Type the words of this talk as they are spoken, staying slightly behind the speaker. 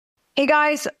Hey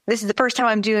guys, this is the first time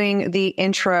I'm doing the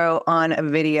intro on a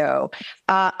video.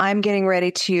 I'm getting ready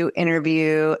to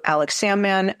interview Alec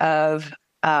Sammann of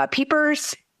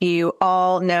Peepers. You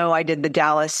all know I did the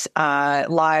Dallas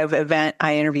live event.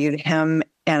 I interviewed him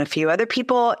and a few other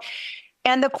people,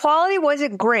 and the quality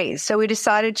wasn't great. So we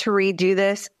decided to redo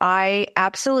this. I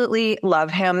absolutely love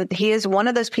him. He is one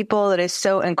of those people that is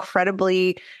so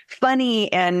incredibly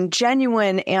funny and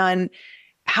genuine and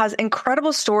has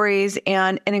incredible stories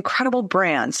and an incredible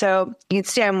brand. So you can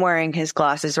see I'm wearing his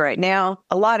glasses right now.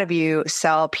 A lot of you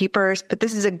sell Peepers, but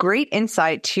this is a great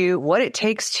insight to what it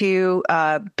takes to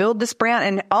build this brand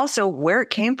and also where it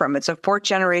came from. It's a fourth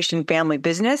generation family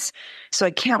business. So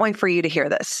I can't wait for you to hear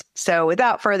this. So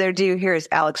without further ado, here's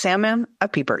Alec Sammann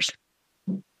of Peepers.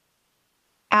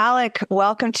 Alec,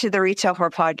 welcome to the Retail for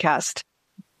podcast.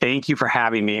 Thank you for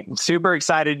having me. I'm super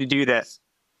excited to do this.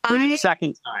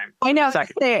 Second time. I know.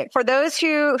 For those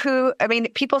who, I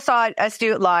mean, people saw us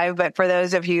do it live, but for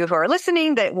those of you who are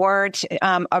listening that weren't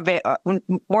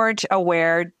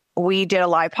aware, we did a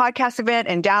live podcast event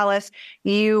in Dallas.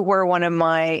 You were one of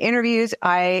my interviews.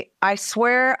 I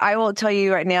swear, I will tell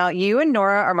you right now, you and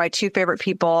Nora are my two favorite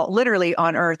people, literally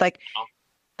on earth.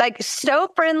 Like so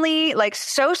friendly, like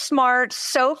so smart,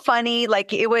 so funny.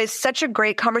 Like it was such a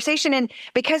great conversation. And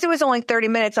because it was only 30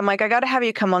 minutes, I'm like, I got to have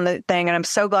you come on the thing. And I'm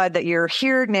so glad that you're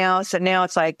here now. So now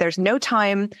it's like, there's no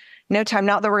time, not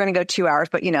that we're going to go 2 hours,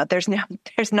 but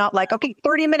there's not like, okay,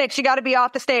 30 minutes, you got to be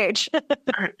off the stage.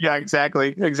 Yeah,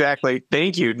 exactly.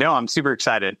 Thank you. No, I'm super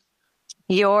excited.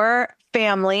 Your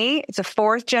family, it's a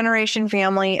fourth generation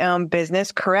family owned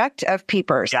business, correct? Of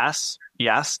Peepers.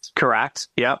 Yes, correct.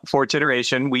 Yep. Fourth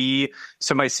generation.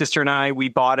 So my sister and I, we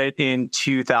bought it in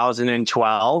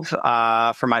 2012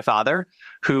 for my father,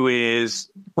 who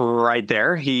is right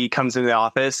there. He comes into the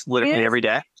office literally every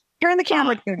day. You're in the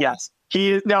camera. Yes.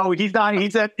 He's not. He's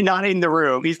not in the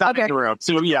room. He's not in the room.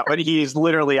 So yeah, but he's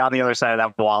literally on the other side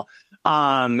of that wall.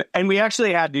 And we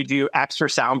actually had to do extra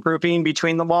soundproofing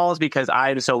between the walls because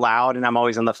I'm so loud and I'm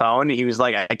always on the phone. He was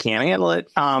like, I can't handle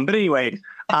it. But anyway,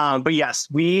 but yes,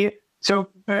 So,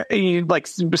 like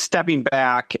stepping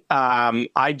back,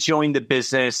 I joined the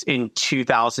business in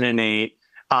 2008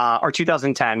 or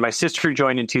 2010. My sister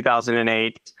joined in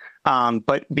 2008.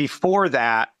 But before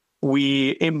that,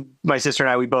 my sister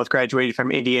and I, we both graduated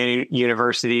from Indiana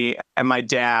University. And my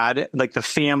dad, like the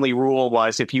family rule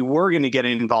was, if you were going to get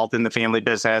involved in the family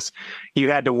business, you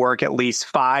had to work at least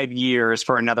 5 years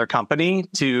for another company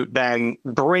to then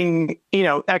bring,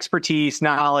 expertise,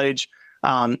 knowledge,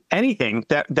 anything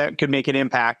that could make an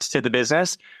impact to the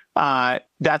business.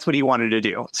 That's what he wanted to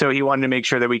do. So he wanted to make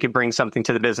sure that we could bring something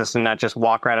to the business and not just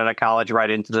walk right out of college,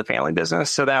 right into the family business.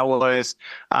 So that was,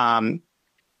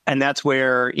 and that's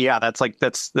where,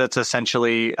 that's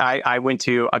essentially, I went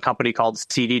to a company called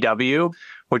CDW,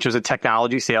 which was a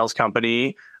technology sales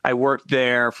company. I worked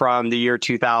there from the year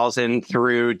 2000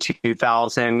 through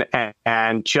 2000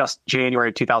 and just January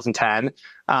of 2010.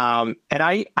 And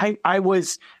I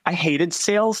hated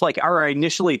sales. I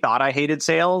initially thought I hated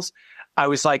sales. I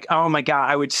was like, oh my God,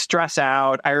 I would stress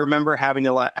out. I remember having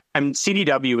to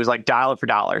CDW was like dial it for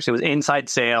dollars. It was inside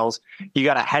sales. You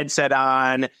got a headset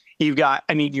on.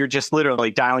 You're just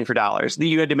literally dialing for dollars.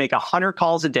 You had to make 100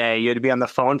 calls a day. You had to be on the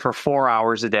phone for 4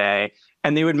 hours a day.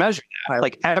 And they would measure that.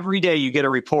 Like every day you get a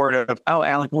report of,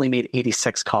 Alec only made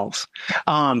 86 calls.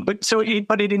 But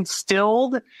it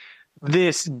instilled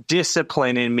this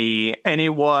discipline in me. And it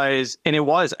was,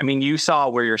 you saw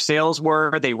where your sales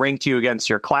were. They ranked you against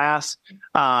your class.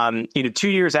 2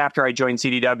 years after I joined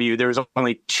CDW, there was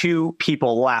only 2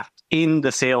 people left in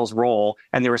the sales role.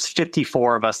 And there was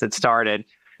 54 of us that started.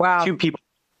 Wow. 2 people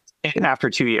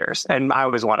after 2 years. And I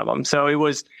was one of them. So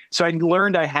I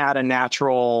learned I had a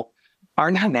natural,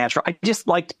 or not natural. I just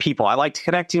liked people. I liked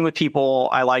connecting with people.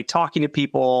 I liked talking to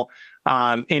people,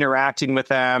 interacting with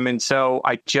them. And so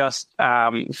I just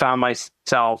found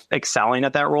myself excelling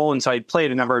at that role. And so I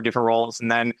played a number of different roles.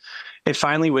 And then it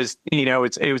finally was,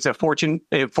 it was a Fortune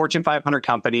 500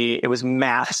 company. It was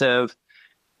massive.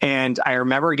 And I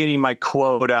remember getting my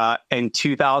quota in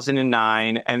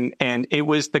 2009 and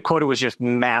the quota was just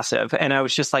massive. And I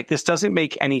was just like, this doesn't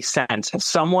make any sense.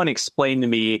 Someone explained to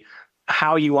me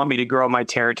how you want me to grow my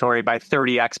territory by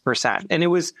 30x%. And it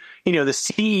was, the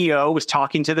CEO was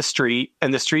talking to the street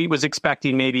and the street was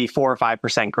expecting maybe 4 or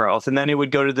 5% growth. And then it would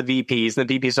go to the VPs and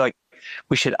the VPs are like,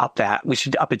 we should up that. We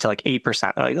should up it to like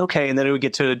 8%. They're like, okay. And then it would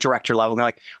get to the director level. And they're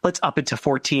like, let's up it to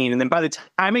 14. And then by the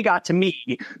time it got to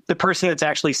me, the person that's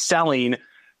actually selling,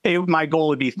 my goal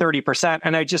would be 30%.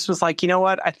 And I just was like, you know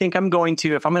what? I think if I'm going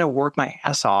to work my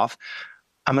ass off,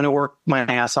 I'm going to work my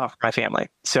ass off for my family.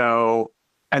 So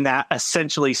And that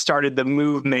essentially started the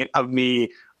movement of me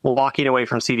walking away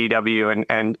from CDW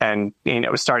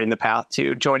and starting the path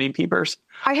to joining Peepers.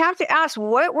 I have to ask,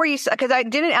 what were you, because I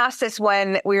didn't ask this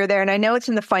when we were there, and I know it's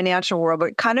in the financial world,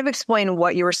 but kind of explain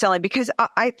what you were selling, because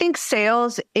I think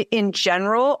sales in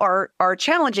general are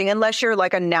challenging unless you're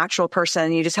like a natural person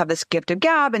and you just have this gift of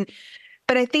gab.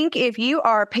 But I think if you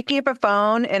are picking up a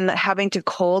phone and having to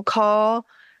cold call,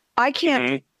 I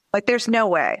can't, like, there's no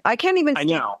way. I can't even. I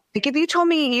know. Like, if you told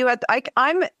me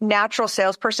I'm a natural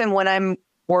salesperson when I'm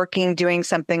working, doing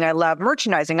something I love,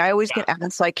 merchandising. I always get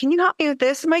asked, like, can you help me with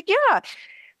this? I'm like, yeah.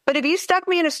 But if you stuck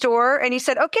me in a store and you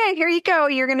said, okay, here you go,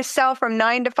 you're going to sell from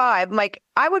 9 to 5, I'm like,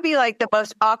 I would be like the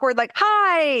most awkward, like,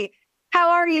 hi, how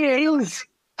are you?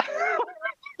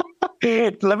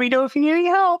 Let me know if you need any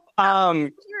help.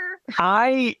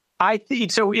 I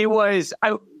think so. It was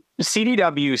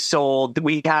CDW sold.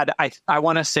 We had, I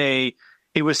want to say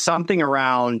it was something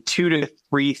around 2,000 to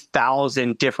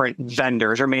 3,000 different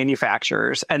vendors or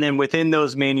manufacturers, and then within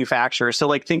those manufacturers, so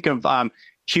like think of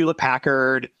Hewlett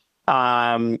Packard,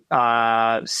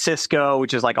 Cisco,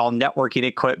 which is like all networking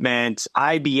equipment,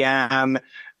 IBM.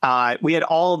 We had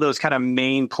all of those kind of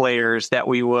main players that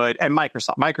we would, and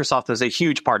Microsoft. Microsoft was a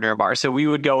huge partner of ours. So we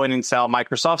would go in and sell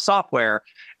Microsoft software.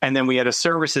 And then we had a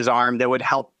services arm that would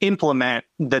help implement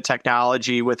the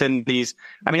technology within these.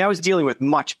 I mean, I was dealing with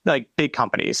big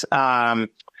companies. So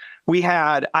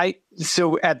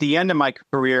at the end of my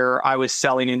career, I was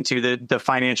selling into the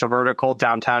financial vertical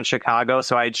downtown Chicago.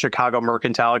 So I had Chicago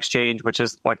Mercantile Exchange, which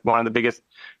is like one of the biggest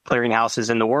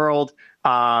clearinghouses in the world,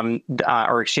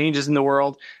 or exchanges in the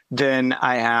world. Then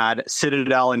I had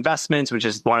Citadel Investments, which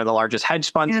is one of the largest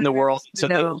hedge funds in the world.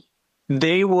 So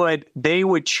they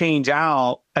would change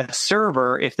out a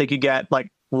server if they could get like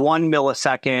 1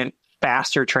 millisecond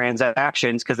faster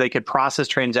transactions, because they could process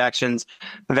transactions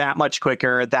that much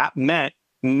quicker. That meant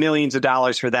millions of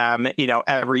dollars for them,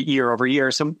 every year over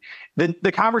year. So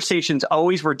the conversations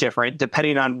always were different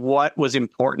depending on what was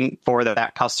important for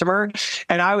that customer.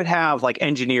 And I would have like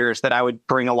engineers that I would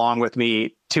bring along with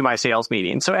me to my sales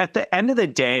meeting. So at the end of the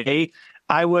day,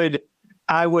 I would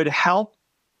help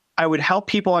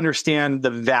people understand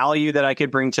the value that I could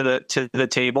bring to the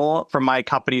table from my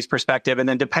company's perspective. And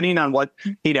then depending on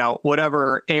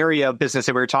whatever area of business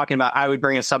that we were talking about, I would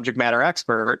bring a subject matter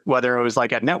expert, whether it was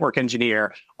like a network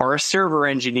engineer or a server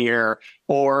engineer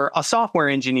or a software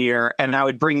engineer. And I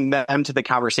would bring them to the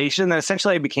conversation. And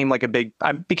essentially I became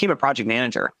a project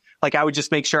manager. Like I would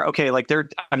just make sure, okay, like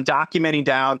I'm documenting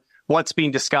down what's being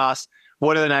discussed.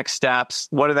 What are the next steps?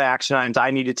 What are the action items I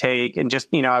need to take? And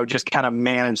just, I would just kind of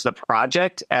manage the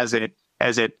project as it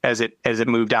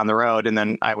moved down the road. And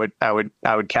then I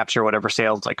would capture whatever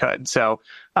sales I could. So,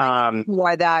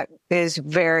 why that is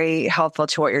very helpful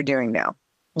to what you're doing now.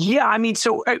 Yeah. I mean,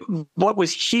 so what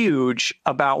was huge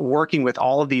about working with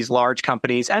all of these large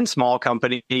companies and small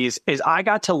companies is I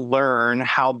got to learn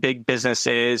how big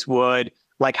businesses would,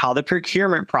 like how the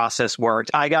procurement process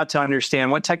worked. I got to understand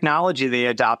what technology they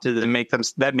adopted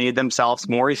that made themselves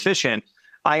more efficient.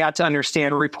 I got to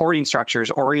understand reporting structures,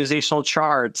 organizational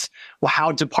charts,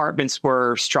 how departments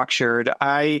were structured.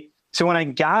 So when I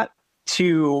got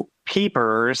to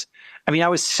Peepers, I mean, I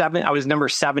was number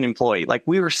 7 employee. Like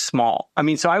we were small. I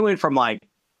mean, so I went from like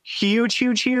huge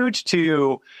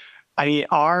to, I mean,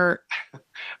 our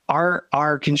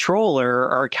controller,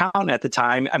 our accountant at the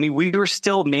time, I mean, we were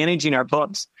still managing our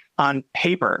books on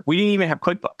paper. We didn't even have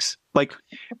QuickBooks, like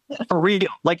for real.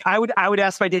 Like I would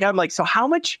ask my dad, I'm like, so how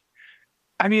much?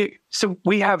 I mean, so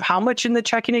we have how much in the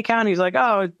checking account? He's like,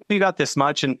 oh, we got this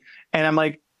much. And I'm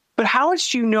like, but how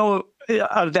much do you know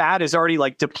of that is already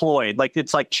like deployed? Like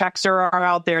it's like checks are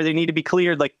out there. They need to be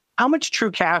cleared. Like how much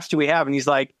true cash do we have? And he's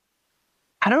like,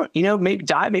 I don't,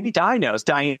 maybe Di knows,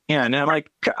 Diane. And I'm like,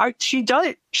 she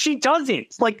doesn't.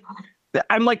 Like,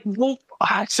 I'm like, well,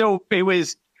 so it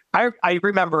was, I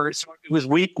remember so it was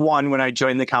week 1 when I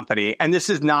joined the company. And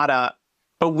this is not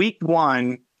but week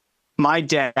 1, my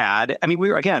dad, I mean, we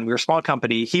were a small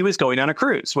company. He was going on a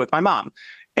cruise with my mom.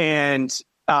 And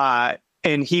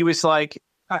he was like,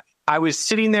 I was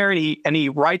sitting there and he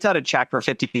writes out a check for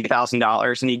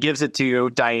 $50,000 and he gives it to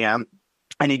Diane.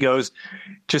 And he goes,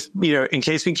 just, in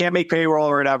case we can't make payroll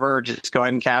or whatever, just go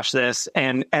ahead and cash this.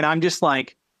 And I'm just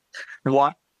like,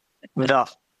 what the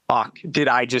fuck did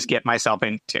I just get myself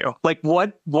into? Like,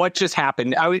 what just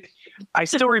happened? I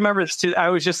still remember this too. I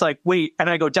was just like, wait. And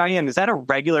I go, Diane, is that a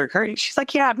regular occurrence? She's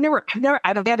like, yeah,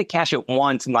 I've had to cash it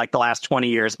once in like the last 20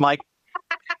 years. I'm like,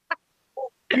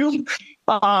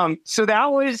 so that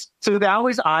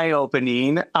was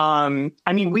eye-opening. I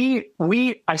mean,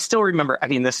 I still remember, I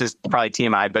mean, this is probably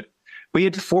TMI, but we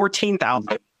had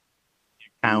 14,000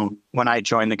 when I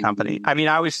joined the company. I mean,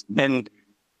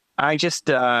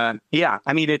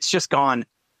 it's just gone.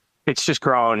 It's just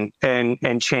grown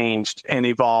and changed and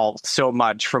evolved so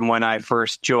much from when I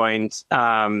first joined.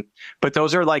 But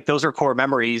those are core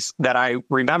memories that I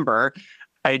remember.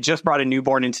 I had just brought a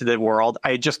newborn into the world.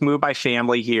 I had just moved my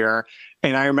family here.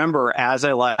 And I remember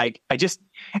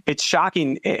it's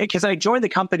shocking because I joined the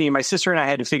company and my sister and I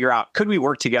had to figure out, could we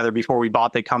work together before we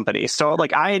bought the company? So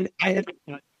like I had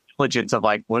diligence of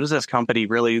like, what is this company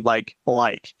really like?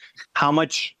 How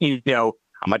much,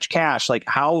 how much cash, like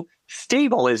how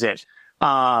stable is it?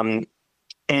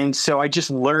 And so I just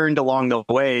learned along the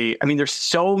way. I mean, there's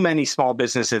so many small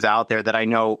businesses out there that I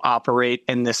know operate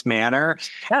in this manner.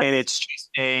 Yes. And it's just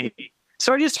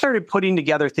so I just started putting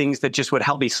together things that just would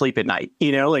help me sleep at night,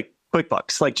 like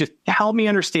QuickBooks, like just help me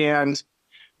understand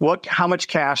how much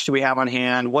cash do we have on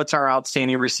hand? What's our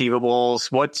outstanding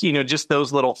receivables? What's, just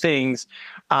those little things,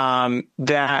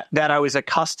 that I was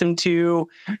accustomed to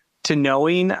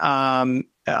knowing,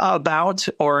 about,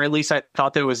 or at least I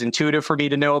thought that it was intuitive for me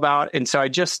to know about. And so I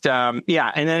just, and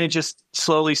then it just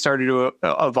slowly started to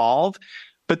evolve.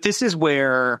 But this is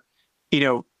where,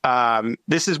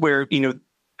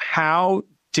 how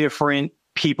different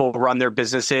people run their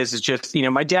businesses is just,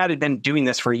 my dad had been doing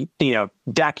this for,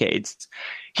 decades.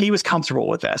 He was comfortable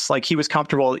with this. Like he was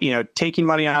comfortable, taking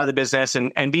money out of the business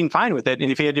and being fine with it.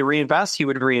 And if he had to reinvest, he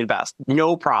would reinvest.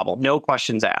 No problem. No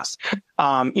questions asked.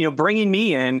 Bringing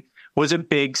me in was a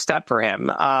big step for him,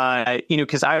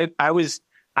 because I was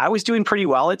doing pretty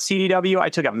well at CDW. I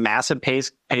took a massive pay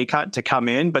cut to come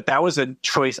in, but that was a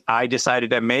choice I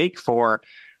decided to make for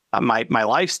my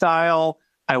lifestyle.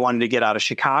 I wanted to get out of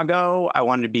Chicago. I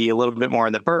wanted to be a little bit more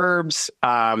in the burbs.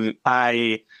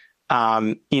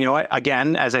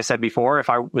 Again, as I said before, if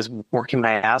I was working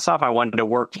my ass off, I wanted to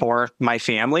work for my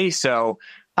family. So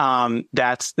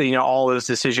that's all those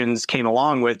decisions came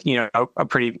along with a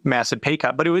pretty massive pay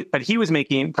cut. But he was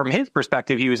making, from his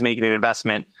perspective, he was making an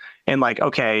investment in like,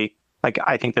 okay, like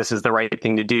I think this is the right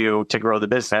thing to do to grow the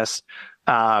business,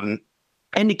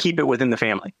 and to keep it within the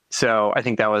family. So I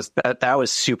think that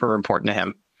was super important to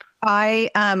him. I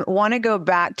want to go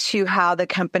back to how the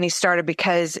company started,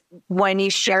 because when you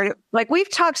shared it, like we've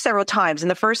talked several times, and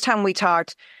the first time we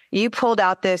talked, you pulled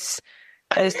out this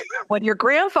what your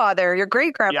great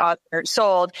grandfather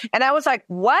sold. And I was like,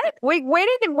 what? Wait, where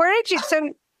did you? So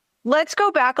let's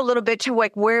go back a little bit to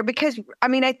like where, because I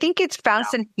mean, I think it's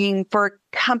fascinating for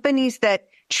companies that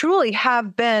truly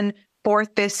have been fourth,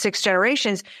 fifth, sixth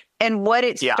generations, and what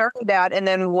it started out and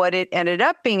then what it ended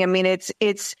up being. I mean, it's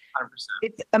 100%.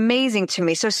 It's amazing to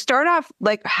me. So start off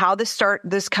like how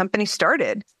this company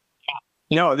started.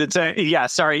 No,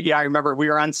 sorry. Yeah, I remember we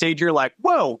were on stage. You're like,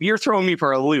 whoa, you're throwing me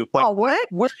for a loop. Like, oh,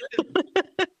 what?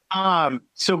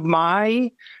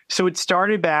 So it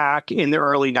started back in the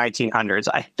early 1900s.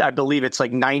 I believe it's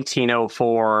like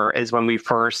 1904 is when we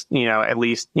first, at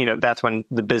least, that's when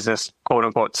the business, quote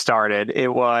unquote, started.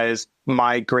 It was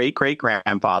my great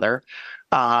grandfather.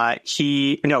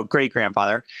 Great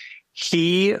grandfather.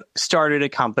 He started a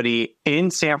company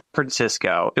in San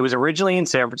Francisco. It was originally in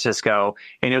San Francisco,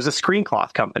 and it was a screen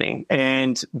cloth company.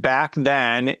 And back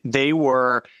then, they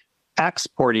were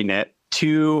exporting it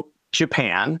to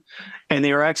Japan, and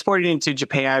they were exporting it to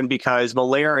Japan because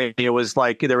malaria was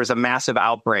like, there was a massive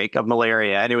outbreak of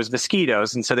malaria, and it was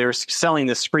mosquitoes. And so they were selling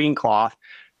the screen cloth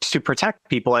to protect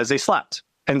people as they slept.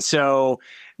 And so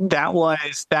that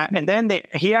was that. And then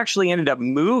he actually ended up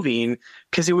moving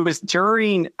because it was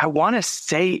during, I want to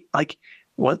say like,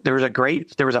 there was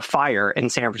a fire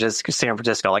in San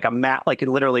Francisco, like like it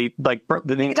literally like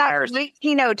the entire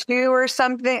 1902 or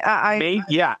something.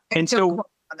 And so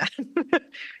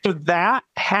that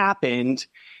happened.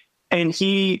 And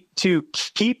to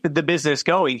keep the business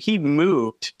going, he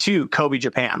moved to Kobe,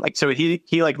 Japan. Like, so he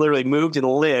like literally moved and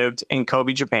lived in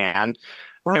Kobe, Japan,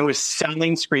 and was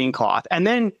selling screen cloth. And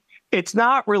then it's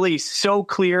not really so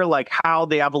clear like how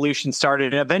the evolution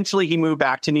started. And eventually he moved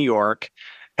back to New York.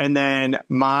 And then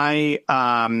my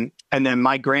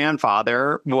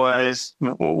grandfather was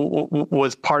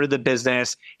part of the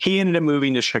business. He ended up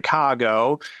moving to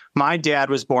Chicago. My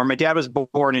dad was born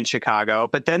in Chicago,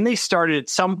 but then they started, at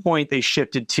some point, they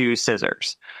shifted to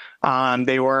scissors.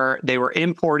 They were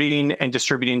importing and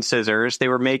distributing scissors. They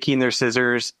were making their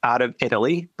scissors out of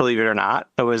Italy, believe it or not.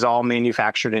 It was all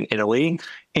manufactured in Italy,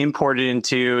 imported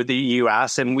into the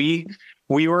US. And we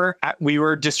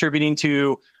were distributing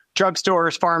to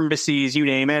drugstores, pharmacies, you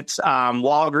name it.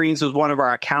 Walgreens was one of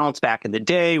our accounts back in the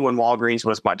day when Walgreens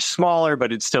was much smaller,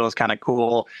 but it still is kind of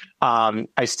cool. I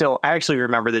actually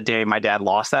remember the day my dad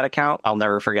lost that account. I'll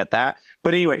never forget that.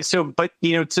 But anyway, so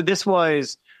this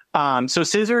was So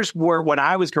scissors were, when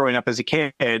I was growing up as a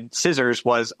kid, scissors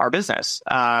was our business.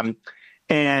 And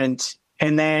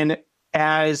then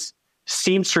as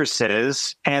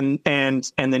seamstresses and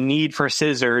the need for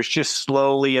scissors just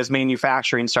slowly, as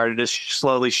manufacturing started to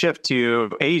slowly shift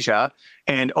to Asia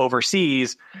and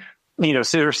overseas,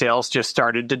 scissor sales just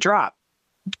started to drop.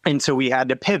 And so we had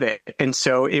to pivot. And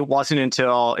so it wasn't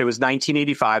until it was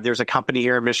 1985, there was a company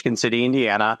here in Michigan City,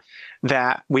 Indiana,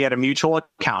 that we had a mutual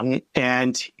accountant,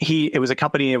 and it was a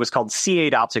company, it was called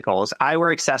C8 Opticals,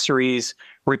 eyewear accessories,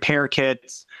 repair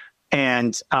kits,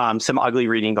 and some ugly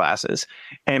reading glasses.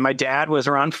 And my dad was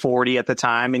around 40 at the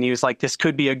time, and he was like, this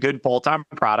could be a good bolt-on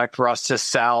product for us to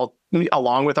sell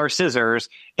along with our scissors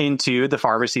into the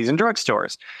pharmacies and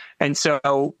drugstores. And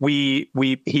so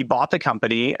he bought the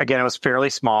company. Again, it was fairly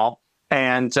small,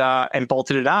 and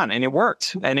bolted it on, and it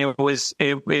worked. And it was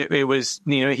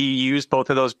he used both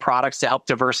of those products to help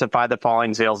diversify the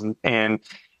falling sales in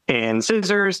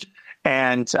scissors.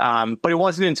 And but it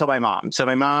wasn't until my mom. So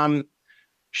my mom,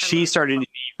 she started to need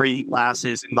reading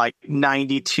glasses in like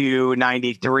 92,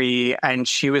 93. And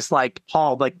she was like,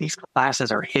 Paul, like, these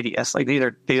glasses are hideous. Like, these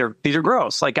are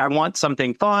gross. Like, I want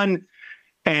something fun.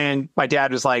 And my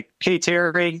dad was like, hey,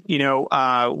 Terry,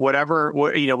 whatever,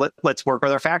 let's work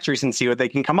with our factories and see what they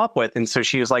can come up with. And so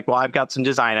she was like, well, I've got some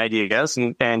design ideas.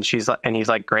 And he's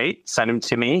like, great, send them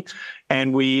to me.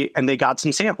 And they got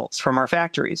some samples from our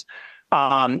factories.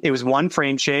 It was one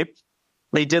frame shape.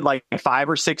 They did like 5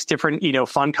 or 6 different,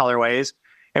 fun colorways,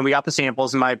 and we got the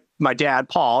samples. And my dad,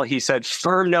 Paul, he said,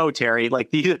 no, Terry,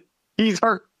 like these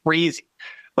are crazy.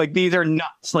 Like, these are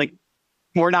nuts. Like,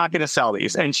 we're not going to sell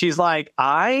these. And she's like,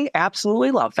 I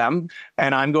absolutely love them,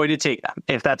 and I'm going to take them.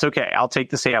 If that's okay, I'll take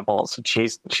the samples.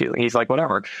 He's like,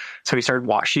 whatever. So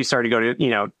she started to go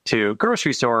to, to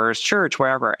grocery stores, church,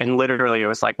 wherever. And literally it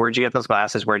was like, where'd you get those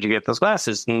glasses? Where'd you get those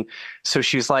glasses? And so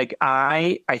she's like,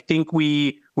 I think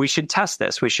we should test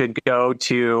this. We should go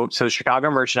to, so Chicago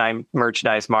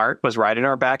Merchandise Mart was right in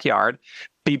our backyard.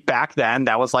 Back then,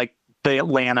 that was like the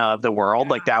Atlanta of the world.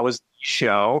 Yeah. Like, that was the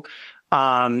show.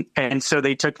 And so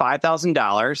they took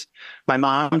 $5,000. My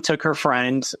mom took her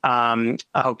friend, Elaine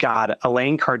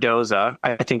Cardoza,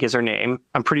 I think is her name.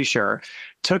 I'm pretty sure.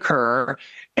 Took her,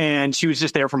 and she was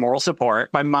just there for moral support.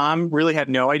 My mom really had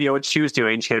no idea what she was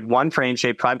doing. She had one frame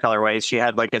shape, 5 colorways. She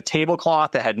had like a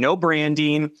tablecloth that had no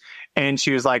branding. And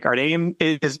she was like, our name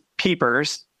is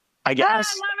Peepers, I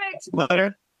guess. I love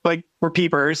it. Like, we're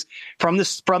Peepers from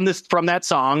that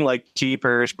song, like,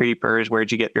 Jeepers, Creepers,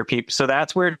 where'd you get your peep? So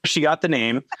that's where she got the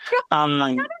name.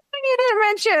 You didn't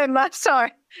mention. I'm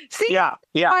sorry. See? Yeah.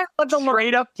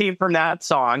 Straight up came from that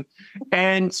song.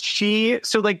 And for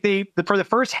the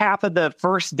first half of the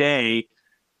first day,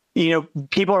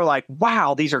 people are like,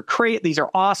 wow, these are great. These are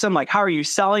awesome. Like, how are you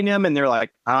selling them? And they're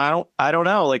like, I don't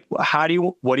know. Like, what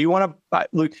do you want to buy?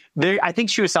 Look, I think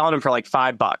she was selling them for like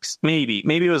 $5, maybe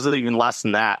it was even less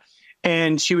than that.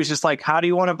 And she was just like, how do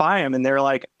you want to buy them? And they're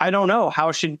like, I don't know.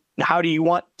 How do you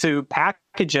want to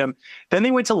package them? Then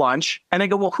they went to lunch, and I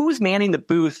go, well, who's manning the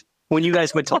booth when you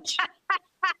guys went to lunch?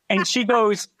 And she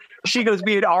goes,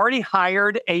 we had already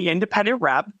hired a independent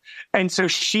rep. And so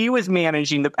she was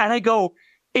managing and I go,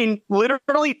 in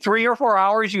literally 3 or 4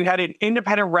 hours, you had an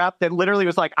independent rep that literally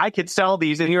was like, I could sell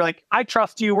these. And you're like, I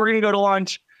trust you. We're going to go to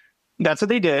lunch. That's what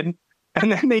they did.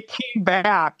 And then they came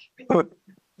back.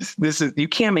 You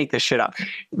can't make this shit up.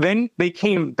 Then they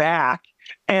came back,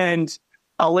 and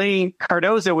Elaine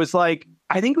Cardoza was like,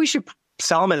 I think we should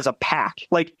sell them as a pack.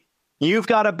 Like, you've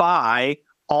got to buy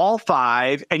all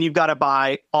 5, and you've got to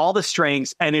buy all the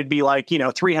strengths, and it'd be like,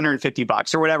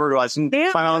 $350 or whatever it was. And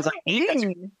my mom was like,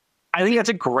 I think that's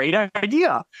a great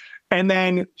idea. And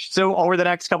then, so over the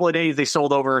next couple of days, they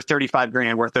sold over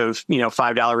 $35,000 worth of,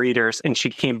 $5 readers. And she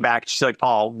came back. She's like,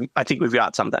 Paul, I think we've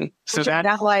got something. So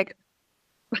that's like,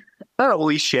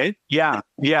 holy shit. Yeah.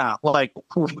 Like,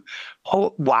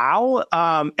 oh, wow.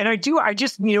 And I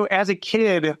just, as a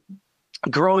kid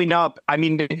growing up, I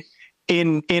mean,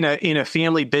 in a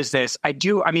family business, I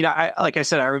like I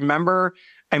said, I remember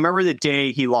the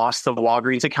day he lost the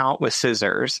Walgreens account with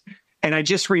scissors. And I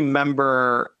just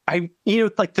remember, like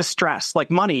the stress, like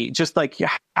money, just like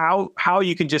how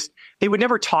you could they would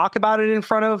never talk about it in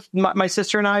front of my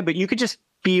sister and I, but you could just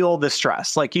feel the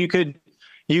stress. Like, you could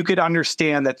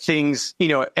understand that things,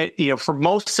 for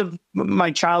most of my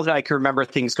childhood, I can remember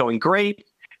things going great.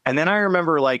 And then I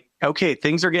remember like, okay,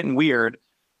 things are getting weird.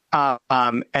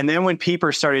 And then when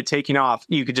Peepers started taking off,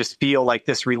 you could just feel like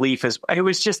this relief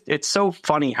it's so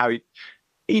funny how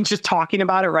just talking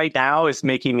about it right now is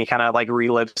making me kind of like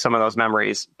relive some of those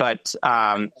memories. But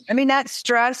I mean, that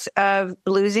stress of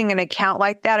losing an account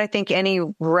like that, I think any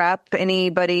rep,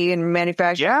 anybody in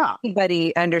manufacturing,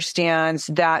 anybody understands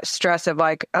that stress of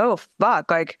like, oh,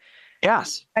 fuck, like,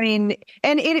 yes. I mean,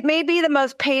 and it may be the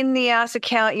most pain in the ass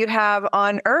account you have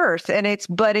on earth, and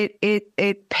but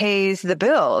it pays the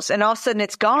bills, and all of a sudden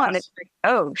it's gone. Yes. It's like,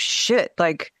 oh shit,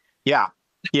 like, yeah,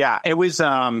 it was.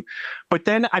 But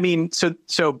then, I mean,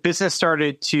 so business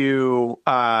started to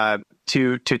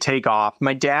take off.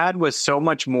 My dad was so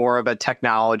much more of a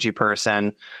technology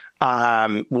person. He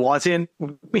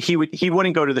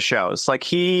wouldn't go to the shows. Like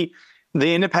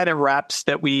the independent reps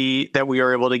that we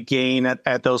were able to gain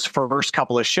at those first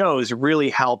couple of shows really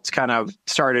helped kind of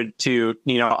started to,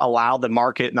 allow the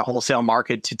market and the wholesale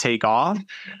market to take off.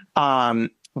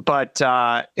 But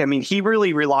I mean, he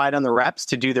really relied on the reps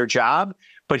to do their job,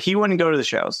 but he wouldn't go to the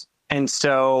shows. And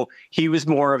so he was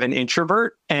more of an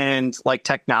introvert and like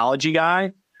technology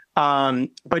guy.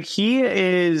 But he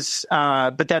is,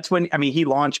 but that's when, I mean, he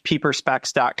launched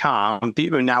peeperspecs.com.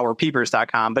 Now we're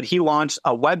peepers.com, but he launched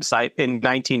a website in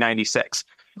 1996.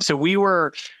 So we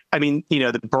were, I mean,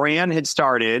 the brand had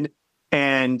started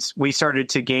and we started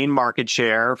to gain market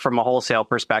share from a wholesale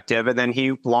perspective. And then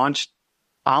he launched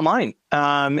online.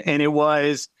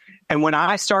 And when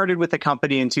I started with the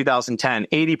company in 2010,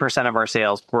 80% of our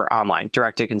sales were online,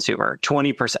 direct to consumer,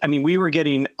 20%. I mean, we were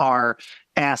getting our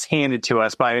ass handed to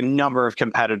us by a number of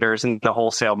competitors in the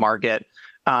wholesale market.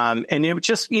 And it was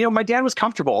just, my dad was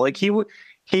comfortable. Like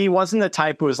he wasn't the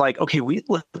type who was like, okay,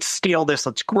 let's scale this.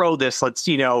 Let's grow this.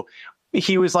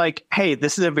 He was like, hey,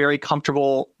 this is a very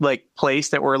comfortable like place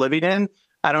that we're living in.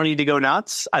 I don't need to go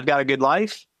nuts. I've got a good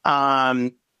life.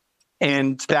 And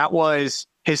that was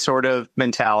his sort of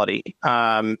mentality.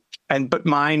 But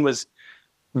mine was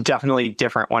definitely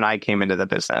different when I came into the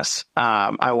business.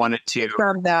 I wanted to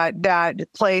from that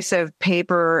place of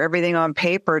paper, everything on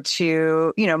paper,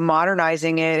 to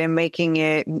modernizing it and making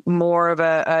it more of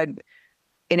an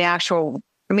actual.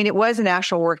 I mean, it was an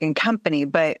actual working company,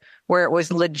 but where it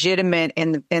was legitimate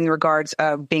in regards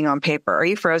of being on paper. Are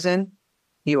you frozen?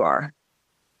 You are.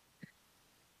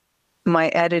 My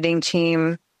editing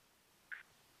team.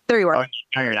 There you are. Oh,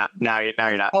 no, you're not. Now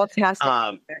you're not. Fantastic.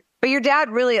 But your dad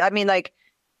really, I mean,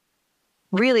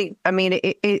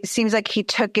 it seems like he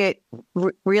took it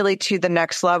really to the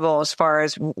next level as far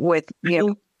as with,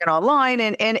 online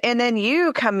and then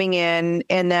you coming in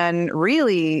and then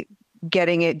really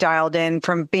getting it dialed in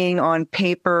from being on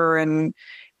paper. And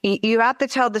you have to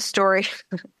tell the story,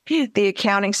 the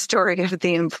accounting story of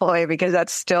the employee, because that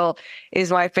still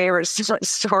is my favorite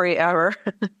story ever.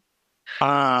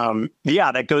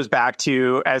 That goes back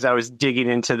to as I was digging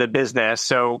into the business.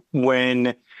 So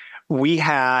when we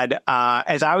had,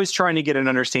 as I was trying to get an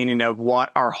understanding of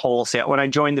what our wholesale, when I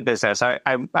joined the business, I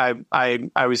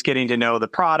was getting to know the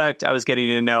product. I was getting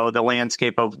to know the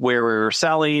landscape of where we were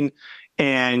selling,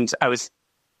 and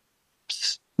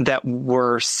that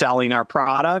we're selling our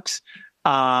products.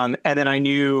 And then I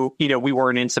knew, we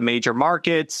weren't in some major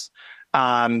markets.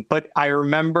 But I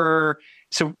remember,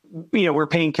 so, we're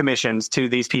paying commissions to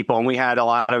these people, and we had a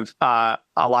lot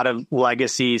of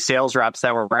legacy sales reps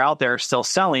that were out there still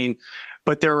selling.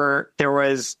 But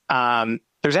there's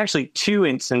actually 2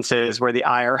 instances where the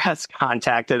IRS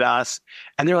contacted us,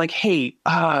 and they're like, "Hey,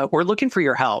 we're looking for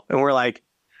your help." And we're like,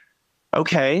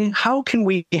 "Okay, how can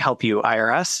we help you,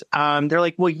 IRS?" They're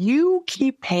like, "Well, you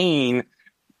keep paying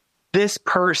this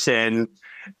person,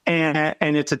 and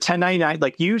it's a 1099.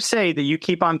 Like, you say that you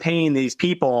keep on paying these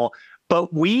people,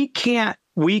 but we can't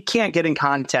get in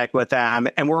contact with them.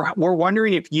 And we're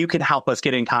wondering if you could help us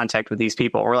get in contact with these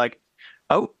people." We're like,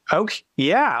 "Oh, okay.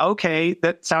 Yeah. Okay.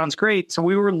 That sounds great." So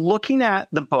we were looking at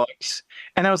the books,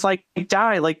 and I was like,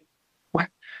 Di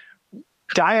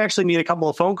actually made a couple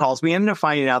of phone calls. We ended up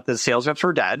finding out the sales reps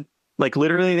were dead. Like,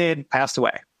 literally they had passed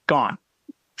away, gone,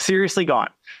 seriously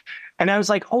gone. And I was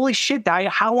like, holy shit, Di,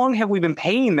 how long have we been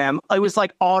paying them? It was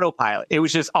like autopilot. It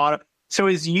was just auto. So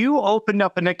as you opened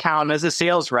up an account as a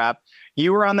sales rep,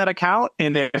 you were on that account.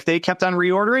 And if they kept on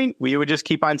reordering, we would just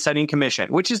keep on sending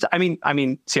commission, which is, I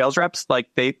mean, sales reps, like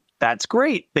that's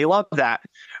great. They love that.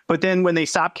 But then when they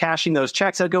stopped cashing those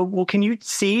checks, I'd go, well, can you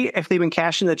see if they've been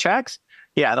cashing the checks?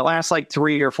 Yeah, the last like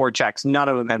 3 or 4 checks, none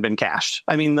of them had been cashed.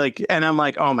 I mean, and I'm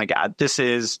like, oh my God, this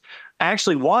is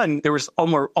actually there was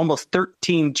almost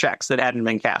 13 checks that hadn't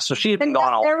been cashed. So she had gone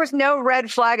all. There was no red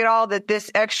flag at all that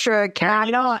this extra cash.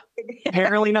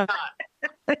 Apparently not.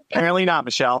 Apparently not,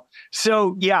 Michelle.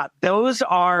 So yeah, those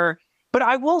are, but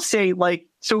I will say in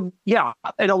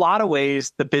a lot of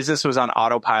ways, the business was on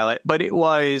autopilot, but it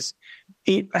was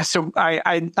So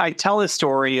I tell this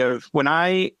story of when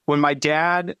my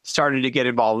dad started to get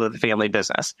involved with the family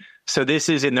business. So this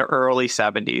is in the early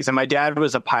 70s. And my dad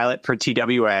was a pilot for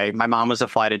TWA. My mom was a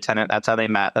flight attendant. That's how they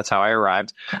met. That's how I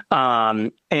arrived.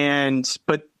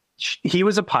 But he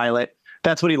was a pilot.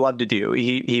 That's what he loved to do.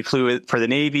 He flew for the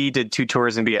Navy, did 2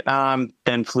 tours in Vietnam,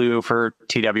 then flew for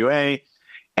TWA.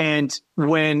 And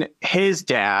when his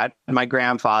dad, my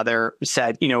grandfather,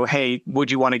 said, hey,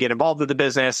 would you want to get involved with the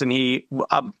business? And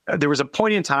there was a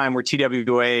point in time where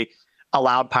TWA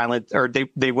allowed pilots, or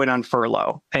they went on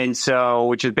furlough. And so,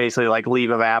 which is basically like leave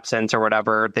of absence or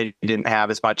whatever. They didn't have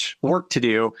as much work to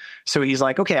do. So he's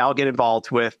like, okay, I'll get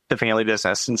involved with the family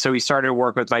business. And so he started to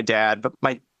work with my dad, but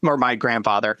my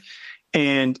grandfather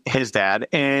and his dad.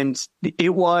 And he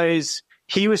was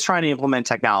trying to implement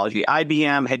technology.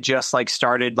 IBM had just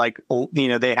started, they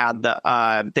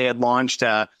had launched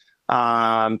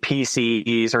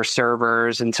PCs or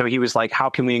servers. And so he was like, how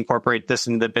can we incorporate this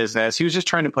into the business? He was just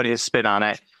trying to put his spin on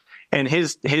it. And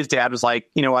his dad was like,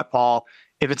 you know what, Paul,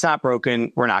 if it's not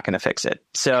broken, we're not going to fix it.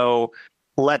 So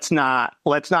let's not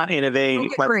innovate.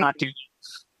 Let's not do.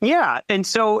 Yeah. And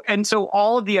so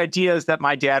all of the ideas that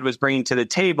my dad was bringing to the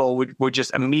table would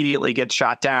just immediately get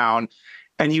shot down.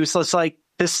 And he was just like,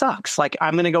 this sucks.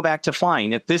 I'm going to go back to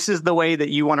flying. If this is the way that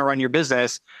you want to run your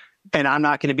business and I'm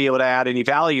not going to be able to add any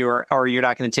value or you're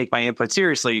not going to take my input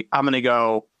seriously, I'm going to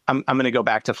go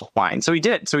back to flying. So he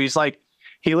did. So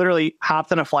he literally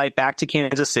hopped on a flight back to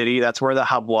Kansas City. That's where the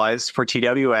hub was for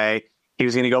TWA. He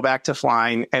was going to go back to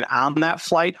flying. And on that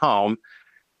flight home,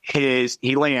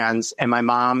 he lands, and my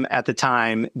mom at the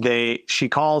time, she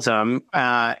calls him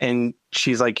and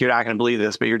she's like, you're not going to believe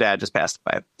this, but your dad just passed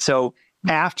away. So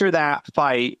after that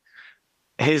fight,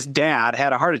 his dad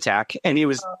had a heart attack, and he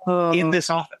was in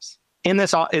this office, in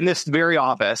this very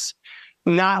office,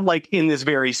 not like in this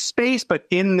very space, but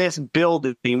in this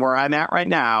building where I'm at right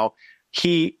now.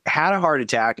 He had a heart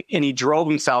attack, and he drove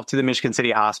himself to the Michigan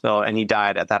City Hospital, and he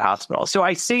died at that hospital. So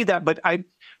I say that, but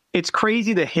it's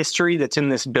crazy the history that's in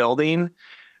this building,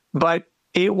 but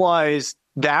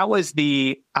that was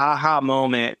the aha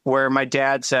moment where my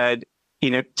dad said,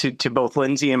 to both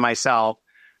Lindsay and myself,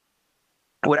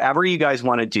 whatever you guys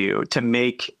want to do to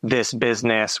make this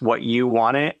business what you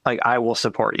want it, I will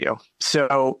support you.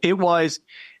 So it was,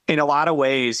 in a lot of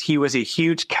ways, he was a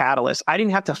huge catalyst. I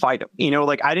didn't have to fight him,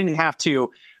 I didn't have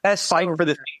to fight for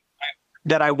the thing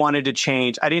that I wanted to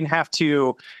change. I didn't have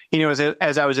to,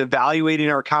 as I was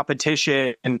evaluating our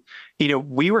competition, and,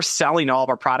 we were selling all of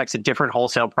our products at different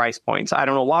wholesale price points. I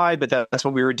don't know why, but that's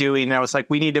what we were doing. And I was like,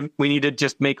 we need to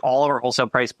just make all of our wholesale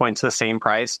price points the same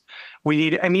price.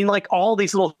 All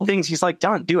these little things. He's like,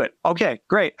 done, do it. Okay,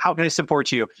 great. How can I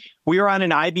support you? We were on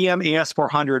an IBM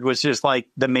AS400, was just like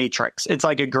the Matrix. It's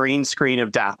like a green screen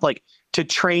of death, to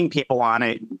train people on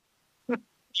it.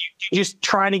 Just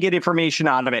trying to get information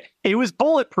out of it. It was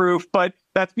bulletproof, but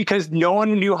that's because no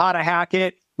one knew how to hack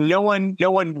it. No one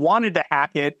wanted to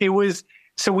hack it. It was,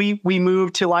 so we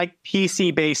moved to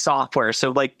PC based software.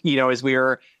 So as we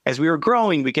were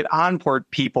growing, we could onboard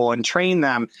people and train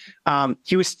them.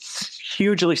 He was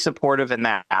hugely supportive in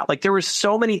that. There were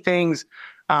so many things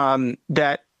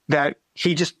that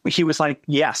he was like,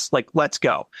 yes, let's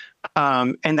go.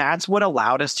 And that's what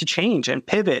allowed us to change and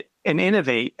pivot and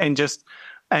innovate and just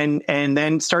and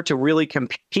then start to really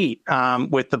compete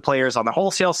with the players on the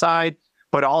wholesale side,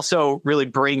 but also really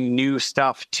bring new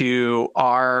stuff to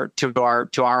our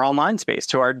online space,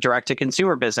 to our direct to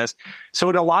consumer business. So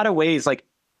in a lot of ways,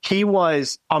 he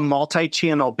was a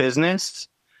multi-channel business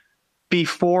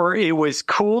before it was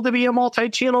cool to be a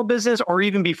multi-channel business, or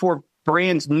even before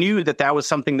brands knew that was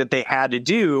something that they had to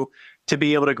do to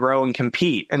be able to grow and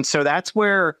compete. And so that's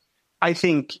where I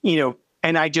think,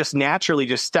 and I just naturally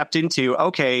just stepped into,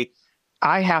 okay,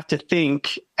 I have to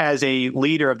think as a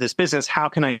leader of this business, how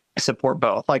can I support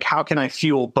both? How can I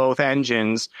fuel both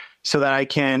engines so that I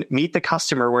can meet the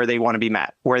customer where they want to be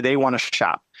met, where they want to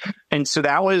shop? And so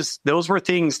those were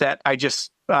things that I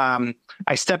just, I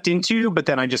stepped into, but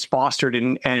then I just fostered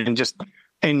and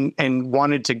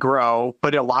wanted to grow.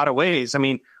 But in a lot of ways,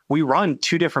 we run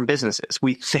 2 different businesses.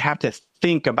 We have to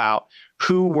think about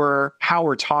how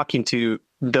we're talking to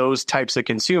those types of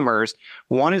consumers.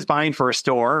 One is buying for a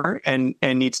store and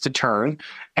needs to turn,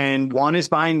 and one is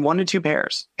buying 1 to 2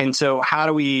 pairs. And so how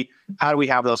do we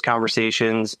have those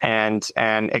conversations and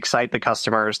excite the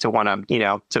customers to want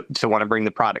to bring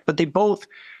the product? But they both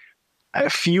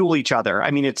fuel each other.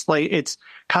 It's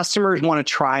customers want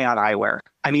to try on eyewear.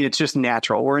 It's just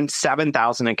natural. We're in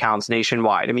 7,000 accounts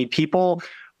nationwide. People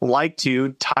like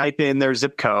to type in their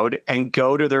zip code and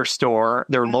go to their store,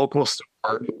 their local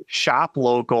store, shop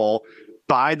local,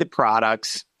 buy the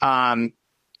products.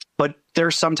 But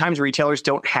there's sometimes retailers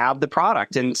don't have the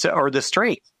product or the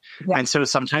strength. Yeah. And so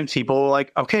sometimes people are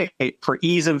like, okay, for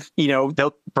ease of,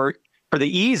 for the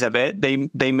ease of it,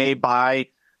 they may buy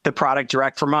the product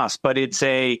direct from us, but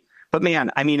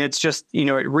man, I mean, it's just,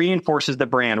 it reinforces the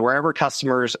brand wherever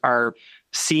customers are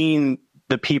seeing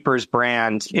the Peepers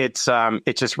brand. It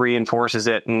just reinforces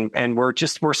it. And we're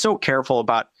so careful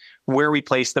about where we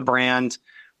place the brand.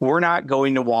 We're not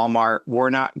going to Walmart. We're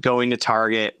not going to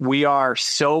Target. We are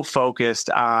so focused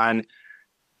on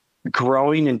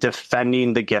growing and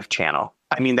defending the gift channel.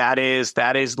 I mean, that is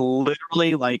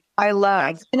literally like, I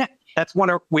love that's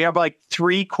we have like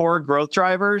 3 core growth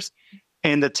drivers,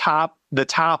 and the top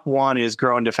one is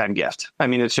grow and defend gift. I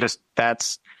mean, it's just,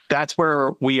 that's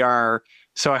where we are.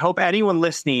 So I hope anyone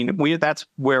listening, that's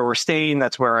where we're staying.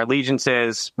 That's where our allegiance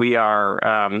is. We are,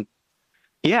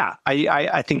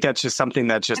 I think that's just something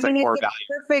that's just a core value.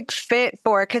 Perfect fit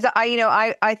for it. Cause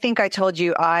I think I told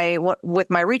you, with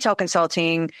my retail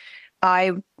consulting,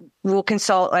 I will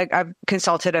consult, like I've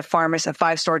consulted a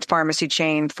 5-store pharmacy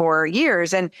chain for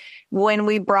years. And when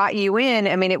we brought you in,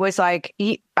 I mean, it was like,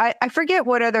 I forget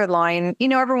what other line,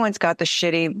 everyone's got the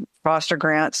shitty Foster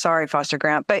Grant, sorry, Foster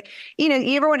Grant, but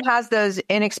everyone has those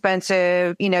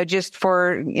inexpensive, just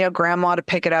for, grandma to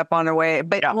pick it up on her way.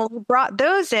 But when we brought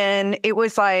those in, it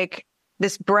was like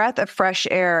this breath of fresh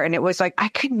air. And it was like, I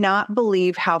could not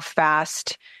believe how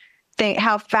fast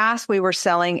we were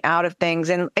selling out of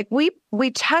things. And like we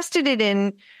tested it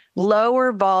in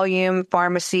lower volume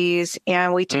pharmacies,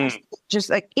 and we tested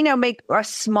just like, make a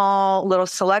small little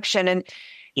selection. And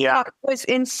it was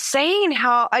insane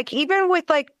how, like, even with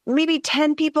like maybe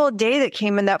 10 people a day that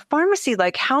came in that pharmacy,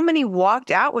 like how many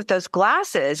walked out with those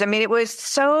glasses? I mean, it was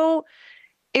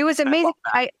amazing.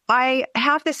 I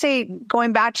have to say,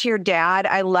 going back to your dad,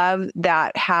 I love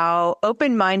that how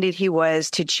open-minded he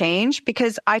was to change,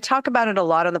 because I talk about it a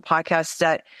lot on the podcast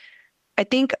that I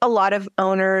think a lot of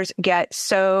owners get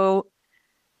so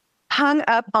hung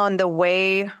up on the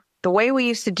way we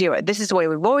used to do it. This is the way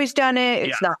we've always done it.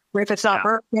 It's not, if it's not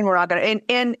working, we're not going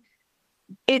to, and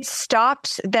it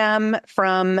stops them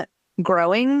from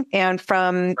growing and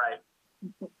from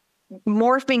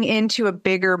morphing into a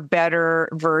bigger, better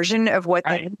version of what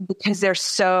they, because they're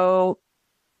so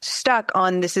stuck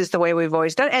on this is the way we've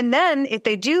always done. And then if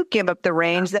they do give up the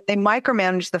reins, that they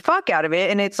micromanage the fuck out of it.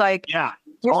 And it's like,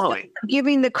 you're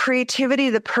giving the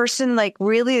creativity, the person, like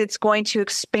really it's going to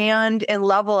expand and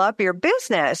level up your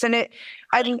business. And I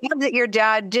love that your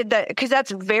dad did that, because that's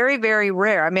very, very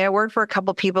rare. I mean, I work for a couple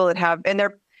of people that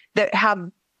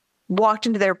have walked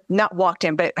into not walked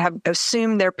in, but have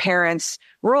assumed their parents'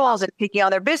 roles and taking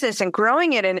on their business and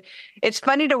growing it. And it's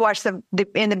funny to watch in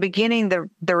the beginning,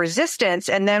 the resistance.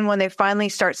 And then when they finally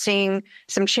start seeing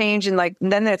some change, and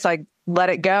then it's like, let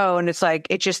it go. And it's like,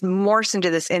 it just morphs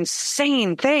into this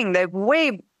insane thing that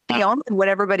way beyond what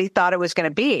everybody thought it was going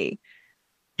to be.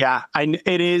 Yeah,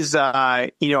 it is. I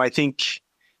think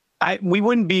we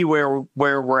wouldn't be where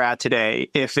we're at today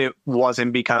if it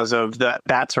wasn't because of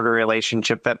that sort of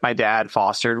relationship that my dad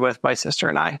fostered with my sister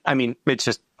and I. I mean, it's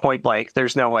just point blank.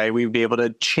 There's no way we'd be able to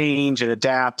change and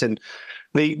adapt. And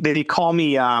they call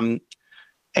me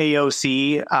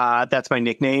AOC. That's my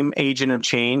nickname, Agent of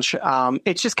Change.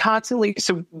 It's just constantly.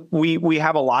 So we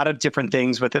have a lot of different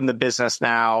things within the business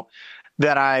now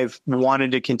that I've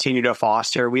wanted to continue to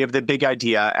foster. We have the big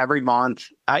idea every month.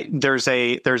 There's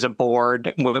a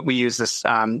board. We use this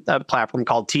a platform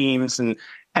called Teams, and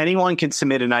anyone can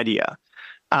submit an idea.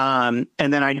 And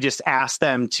then I just ask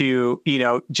them to,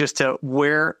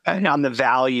 where on the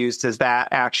values does that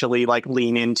actually like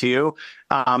lean into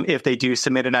if they do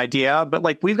submit an idea. But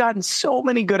like we've gotten so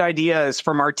many good ideas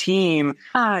from our team,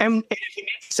 and if it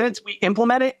makes sense, we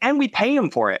implement it and we pay them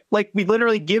for it. Like we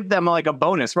literally give them like a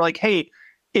bonus. We're like, hey,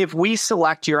 if we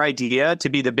select your idea to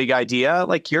be the big idea,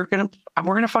 like we're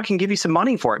gonna fucking give you some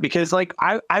money for it, because like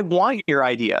I want your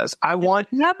ideas. I want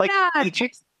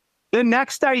the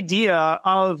next idea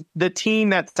of the team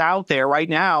that's out there right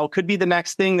now could be the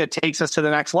next thing that takes us to the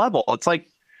next level. It's like,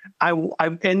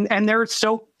 and there's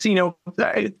so,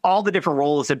 all the different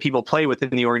roles that people play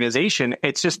within the organization.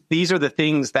 It's just, these are the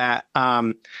things that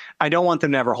I don't want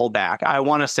them to ever hold back. I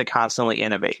want us to constantly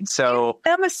innovate. So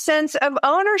have a sense of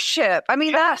ownership. I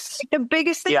mean, that's the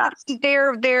biggest thing. Yeah.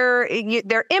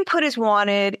 Their input is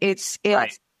wanted. It's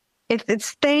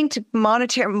thanked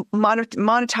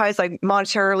monetize like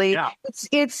monetarily. Yeah.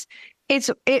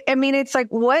 I mean, it's like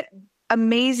what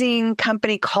amazing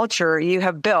company culture you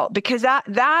have built, because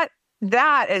that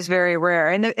that is very rare.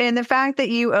 And the fact that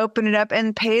you open it up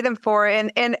and pay them for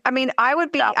it. And I mean, I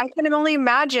can only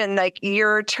imagine like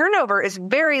your turnover is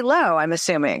very low, I'm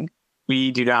assuming.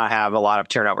 We do not have a lot of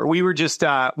turnover. We just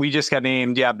got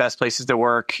named, best places to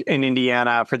work in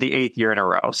Indiana for the 8th year in a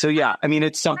row. So yeah, I mean,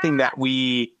 it's something that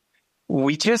we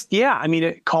just, I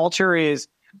mean, culture is,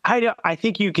 I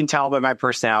think you can tell by my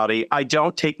personality. I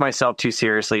don't take myself too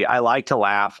seriously. I like to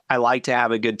laugh. I like to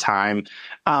have a good time.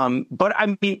 But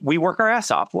I mean, we work our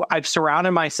ass off. I've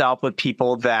surrounded myself with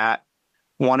people that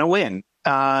want to win.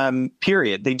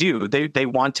 Period. They do. They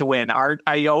want to win.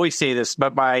 I always say this,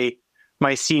 but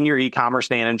my senior e-commerce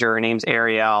manager, her name's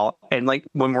Ariel. And like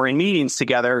when we're in meetings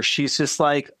together, she's just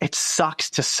like, it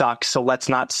sucks to suck. So let's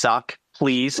not suck,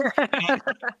 please.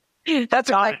 That's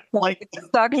like let's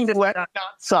not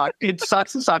suck. It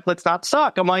sucks to suck. Let's not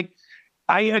suck. I'm like,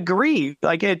 I agree.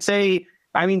 Like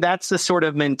that's the sort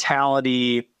of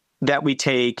mentality that we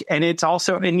take. And it's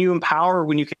also, and you empower,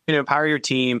 when you can empower your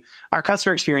team, our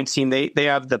customer experience team, they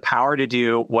have the power to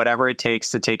do whatever it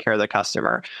takes to take care of the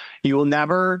customer. You will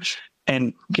never,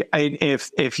 and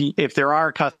if there are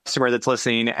a customer that's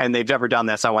listening and they've never done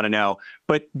this, I want to know,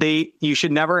 but you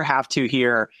should never have to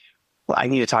hear, I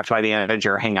need to talk to my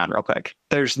manager. Hang on real quick.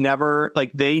 There's never,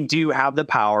 like, they do have the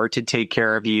power to take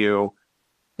care of you,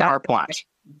 our plant,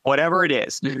 whatever it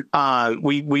is.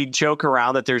 We joke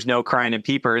around that there's no crying in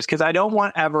Peepers because I don't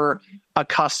want ever a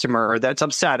customer that's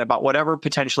upset about whatever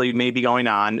potentially may be going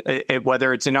on,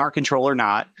 whether it's in our control or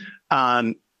not.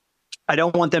 I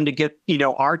don't want them to get,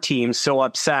 our team so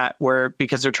upset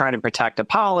because they're trying to protect a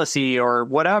policy or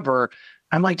whatever.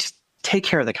 I'm like, just take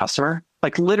care of the customer.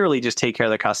 Like literally just take care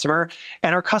of the customer.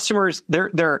 And our customers,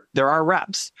 they're our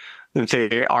reps.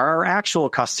 They are our actual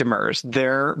customers.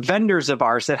 They're vendors of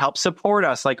ours that help support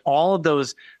us. Like all of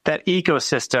those, that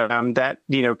ecosystem that,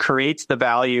 creates the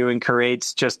value and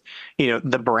creates just,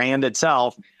 the brand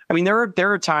itself. I mean, there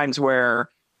are times where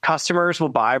customers will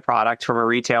buy a product from a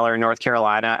retailer in North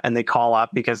Carolina and they call up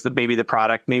because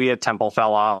maybe a temple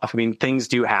fell off. I mean, things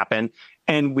do happen.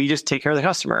 And we just take care of the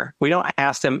customer. We don't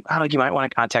ask them, you might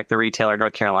want to contact the retailer in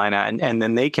North Carolina, and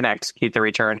then they can execute the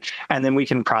return, and then we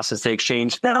can process the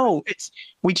exchange. No,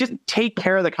 we just take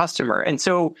care of the customer. And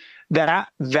so that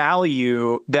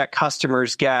value that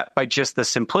customers get by just the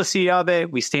simplicity of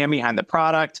it, we stand behind the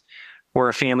product. We're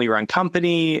a family-run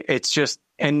company. It's just,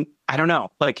 and I don't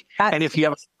know, and if you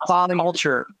have a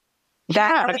culture.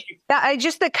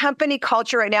 Just the company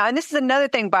culture right now. And this is another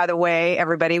thing, by the way,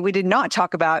 everybody, we did not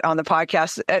talk about on the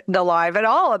podcast, the live at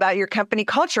all, about your company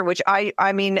culture, which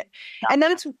I mean, and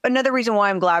that's another reason why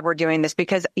I'm glad we're doing this,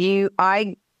 because the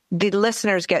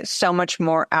listeners get so much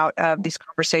more out of these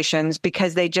conversations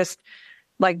because they just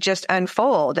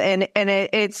unfold. And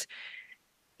it's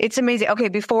amazing. Okay.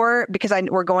 Because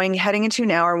we're heading into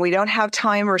an hour and we don't have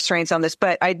time restraints on this,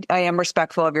 but I am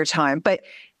respectful of your time. But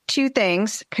 2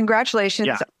 things.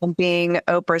 Congratulations on being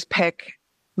Oprah's pick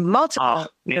multiple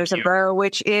years in a row,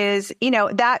 which is,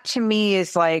 that to me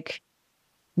is like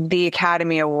the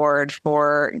Academy Award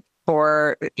for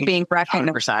being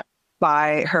recognized 100%.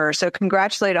 By her. So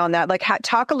congratulate on that. Like,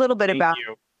 talk a little bit about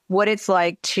what it's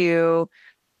like to,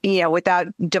 without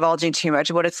divulging too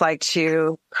much, what it's like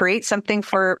to create something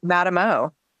for Madame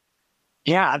O.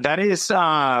 Yeah, it is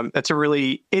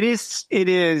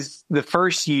the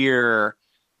first year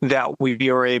that we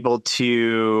were able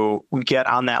to get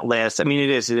on that list. I mean, it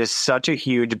is such a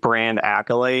huge brand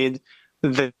accolade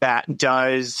that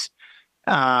does.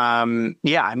 I mean,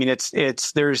 I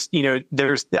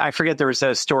forget, there was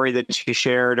a story that she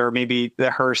shared, or maybe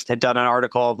the Hearst had done an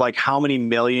article of like how many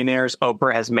millionaires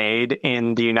Oprah has made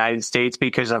in the United States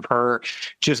because of her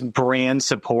just brand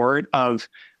support of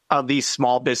these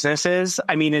small businesses.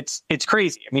 I mean, it's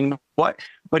crazy. I mean,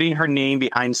 putting her name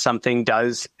behind something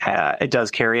does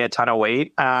carry a ton of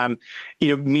weight.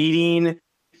 Meeting,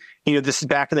 this is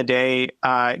back in the day,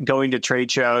 going to trade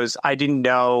shows. I didn't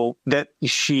know that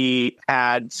she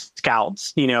had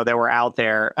scouts, that were out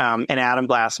there. And Adam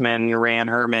Glassman and Rand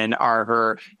Herman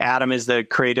Adam is the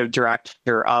creative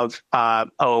director of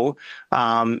O,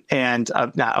 and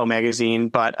not O Magazine,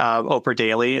 but Oprah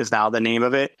Daily is now the name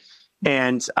of it.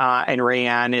 And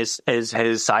Rayanne is his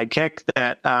sidekick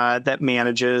that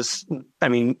manages. I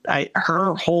mean,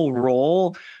 her whole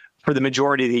role for the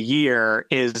majority of the year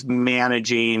is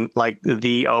managing like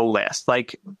the O list,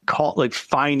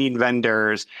 finding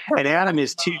vendors, and Adam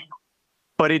is too.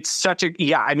 But it's such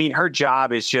I mean, her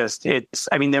job is the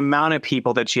amount of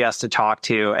people that she has to talk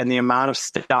to and the amount of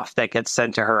stuff that gets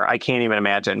sent to her, I can't even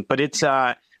imagine. But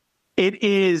it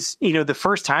is, the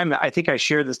first time, I think I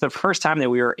shared this, the first time that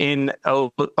we were in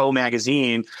O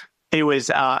Magazine, it was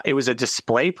a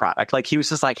display product. Like he was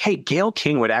just like, hey, Gail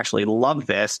King would actually love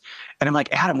this. And I'm like,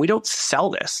 Adam, we don't sell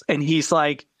this. And he's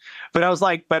like, but I was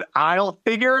like, but I'll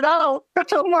figure it out.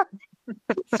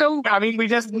 So, I mean, you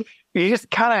just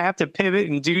kind of have to pivot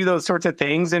and do those sorts of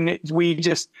things. And we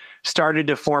just started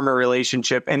to form a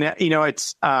relationship. And, you know,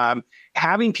 it's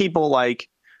having people like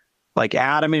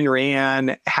Adam and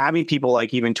Rand, having people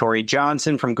like even Tori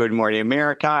Johnson from Good Morning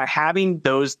America, having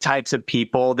those types of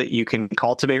people that you can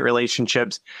cultivate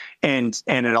relationships, and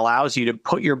it allows you to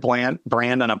put your brand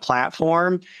on a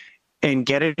platform and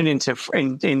get it in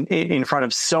front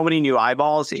of so many new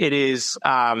eyeballs. It is,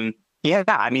 yeah,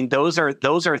 I mean, those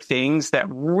are things that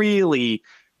really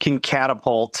can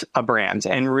catapult a brand,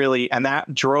 and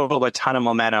that drove a ton of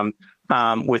momentum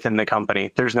within the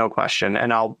company. There's no question,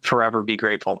 and I'll forever be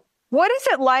grateful. What is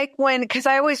it like when, because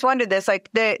I always wondered this, like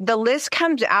the list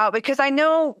comes out, because I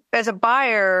know as a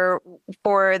buyer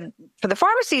for the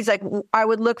pharmacies, like I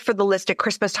would look for the list at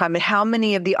Christmas time and how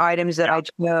many of the items that I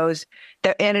chose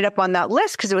that ended up on that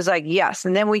list, because it was like, yes.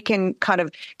 And then we can kind of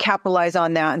capitalize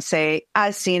on that and say,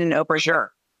 as seen in Oprah.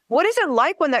 Sure. What is it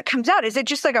like when that comes out? Is it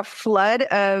just like a flood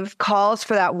of calls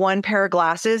for that one pair of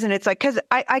glasses? And it's like, because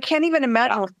I can't even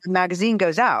imagine when the magazine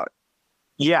goes out.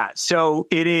 Yeah, so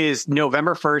it is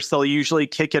November 1st. They'll usually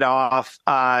kick it off.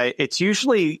 It's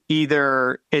usually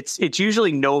November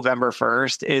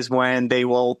 1st is when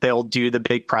they'll do the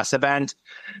big press event.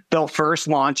 They'll first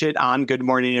launch it on Good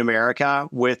Morning America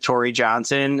with Tori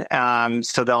Johnson.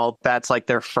 So that's like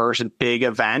their first big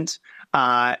event.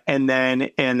 And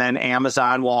then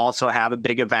Amazon will also have a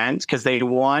big event because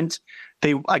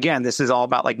again, this is all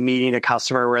about like meeting a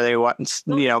customer where they want,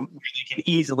 you know, they can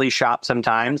easily shop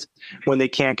sometimes when they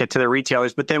can't get to the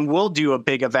retailers. But then we'll do a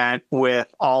big event with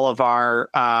all of our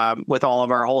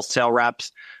wholesale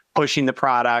reps pushing the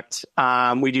product.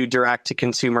 We do direct to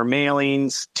consumer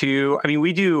mailings too. I mean,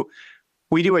 we do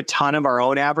a ton of our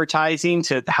own advertising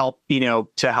to help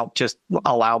just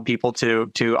allow people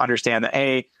to understand that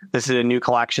A, this is a new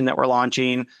collection that we're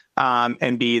launching,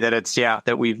 and B,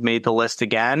 that we've made the list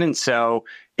again. And so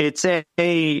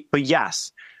but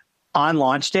yes, on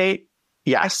launch date,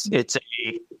 yes,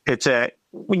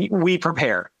 we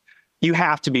prepare. You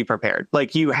have to be prepared.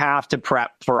 Like you have to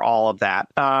prep for all of that.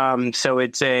 So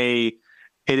it's a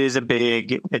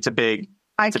big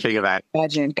event.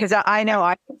 Imagine, because I know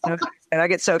I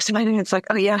get so excited. It's like,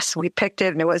 oh yes, we picked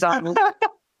it and it was on.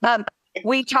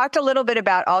 We talked a little bit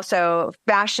about also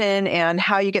fashion and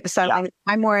how you get the sunlight.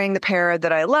 Yeah. I'm wearing the pair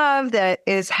that I love that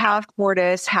is half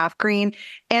tortoise, half green.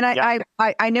 And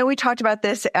I know we talked about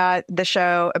this at the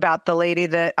show about the lady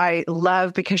that I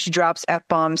love because she drops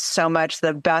F-bombs so much.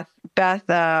 The Beth.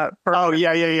 Oh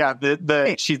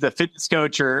yeah. She's the fitness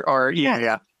coach or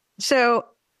yeah. So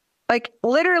like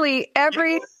literally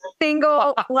every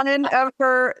single one of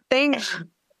her things.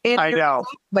 I know.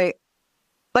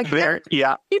 Like there,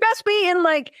 yeah. She must be in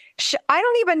like, I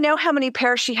don't even know how many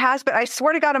pairs she has, but I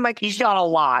swear to God, I'm like, she's got a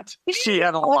lot. She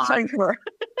had a lot.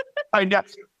 I know.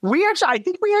 I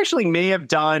think we actually may have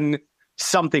done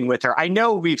something with her. I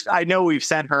know we've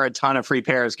sent her a ton of free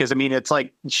pairs because I mean, it's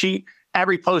like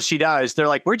every post she does, they're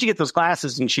like, where'd you get those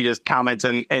glasses? And she just comments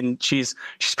and she's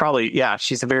probably,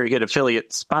 she's a very good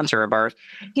affiliate sponsor of ours.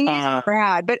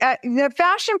 Brad, but the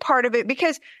fashion part of it,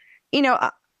 because, you know,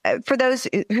 for those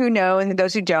who know and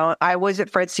those who don't, I was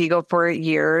at Fred Segal for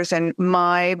years, and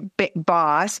my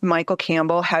boss, Michael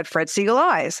Campbell, had Fred Segal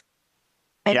eyes.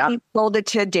 And he sold it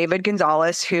to David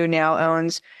Gonzalez, who now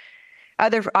owns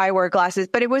other eyewear glasses.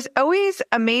 But it was always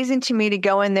amazing to me to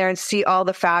go in there and see all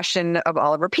the fashion of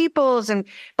Oliver Peoples and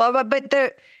blah, blah. But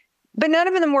none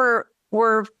of them were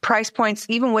price points,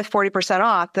 even with 40%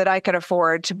 off, that I could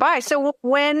afford to buy. So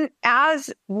as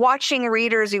watching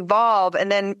readers evolve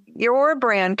and then your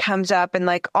brand comes up and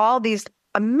like all these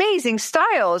amazing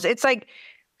styles, it's like,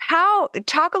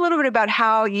 talk a little bit about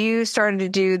how you started to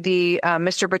do the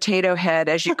Mr. Potato Head,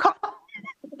 as you call it.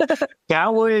 That's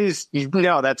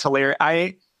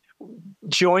hilarious.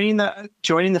 Joining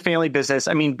the family business,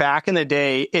 I mean, back in the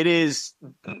day,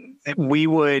 we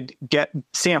would get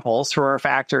samples from our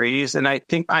factories. And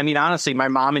honestly, my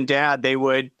mom and dad, they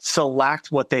would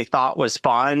select what they thought was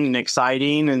fun and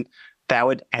exciting, and that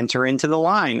would enter into the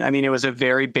line. I mean, it was a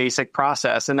very basic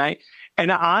process. And I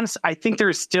think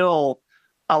there's still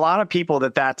a lot of people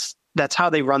that's how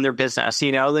they run their business.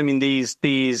 You know, I mean, these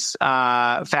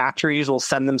factories will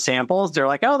send them samples. They're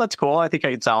like, oh, that's cool. I think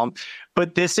I can sell them.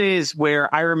 But this is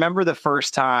where I remember the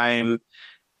first time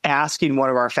asking one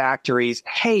of our factories,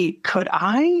 hey, could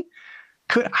I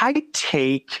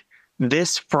take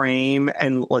this frame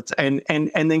and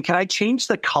then can I change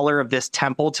the color of this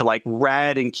temple to like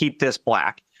red and keep this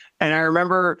black? And I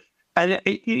remember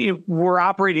we're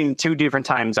operating in 2 different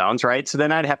time zones, right? So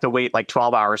then I'd have to wait like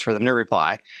 12 hours for them to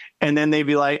reply. And then they'd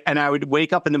be like, and I would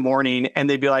wake up in the morning and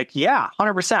they'd be like, yeah,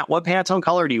 100%. What Pantone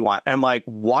color do you want? And I'm like,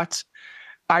 what?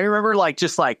 I remember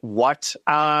just what?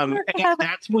 And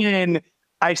that's when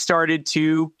I started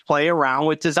to play around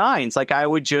with designs. Like I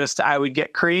would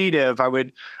get creative. I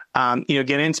would, get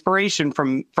inspiration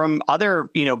from other,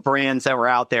 brands that were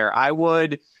out there. I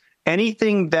would,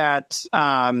 anything that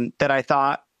I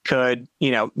thought could,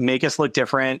 make us look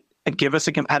different, give us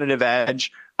a competitive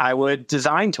edge, I would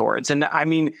design towards. And I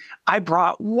mean, I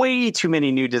brought way too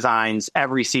many new designs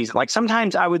every season. Like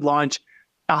sometimes I would launch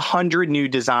 100 new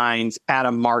designs at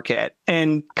a market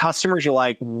and customers are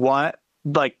like, what?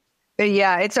 Like,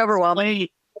 yeah, it's overwhelming.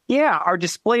 Yeah. Our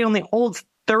display only holds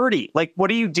 30. Like,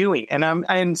 what are you doing?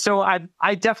 And so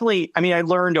I definitely, I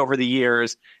learned over the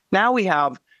years. Now we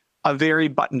have a very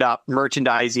buttoned up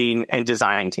merchandising and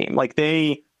design team. Like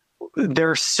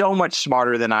they're so much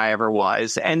smarter than I ever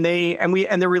was. And the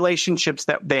relationships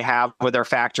that they have with their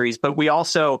factories. But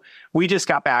we just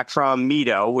got back from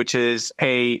Mito, which is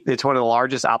it's one of the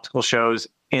largest optical shows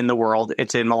in the world.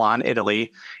 It's in Milan,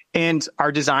 Italy. And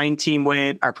our design team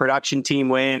went, our production team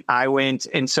went, I went.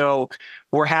 And so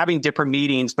we're having different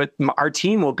meetings, but our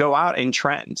team will go out and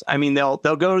trend. They'll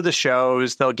go to the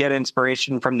shows, they'll get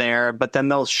inspiration from there, but then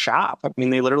they'll shop.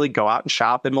 They literally go out and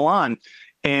shop in Milan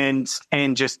and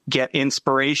just get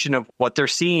inspiration of what they're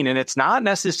seeing. And it's not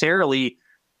necessarily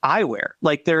eyewear.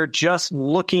 Like they're just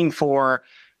looking for,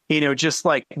 just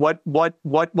like what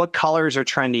colors are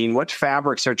trending, what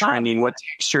fabrics are trending, what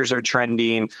textures are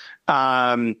trending,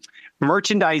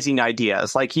 merchandising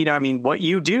ideas, like, what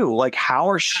you do, like how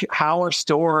are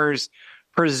stores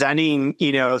presenting,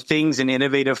 things in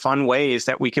innovative, fun ways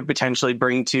that we could potentially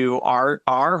bring to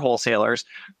our wholesalers.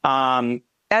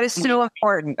 That is so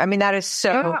important. That is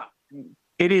so. Yeah.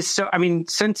 It is so.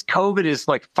 Since COVID is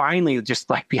finally just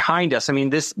behind us.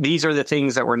 These are the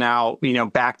things that we're now,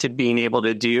 back to being able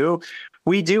to do.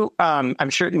 We do. I'm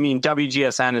sure.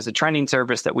 WGSN is a trending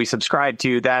service that we subscribe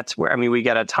to. That's where we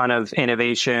get a ton of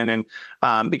innovation,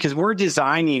 and because we're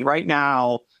designing right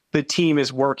now, the team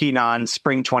is working on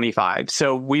spring 25.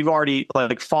 So we've already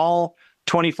fall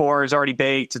 24 is already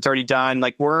baked. It's already done.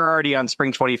 We're already on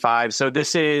spring 25. So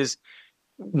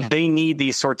they need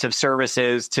these sorts of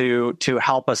services to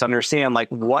help us understand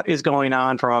what is going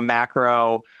on from a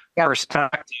macro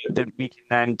perspective that we can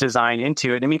then design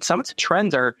into it. Some of the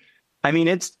trends are,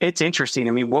 it's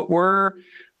interesting. What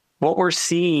we're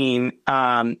seeing,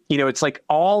 it's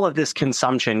all of this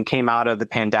consumption came out of the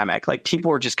pandemic.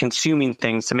 People are just consuming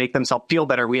things to make themselves feel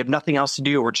better. We have nothing else to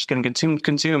do. We're just going to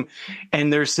consume.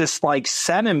 And there's this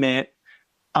sentiment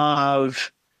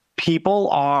of people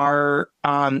are,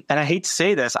 and I hate to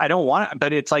say this, I don't want it,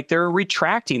 but it's they're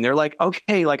retracting. They're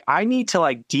okay, I need to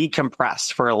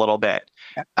decompress for a little bit.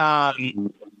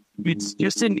 It's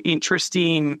just an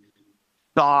interesting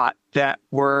thought that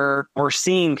we're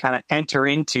seeing kind of enter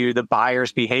into the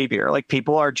buyer's behavior.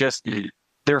 People are just,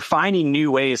 they're finding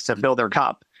new ways to fill their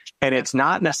cup. And it's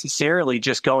not necessarily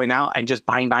just going out and just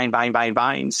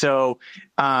buying. So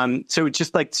it's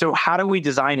just so how do we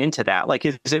design into that?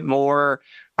 Is it more,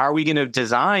 are we going to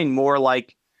design more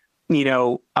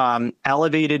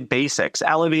elevated basics,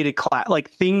 elevated class,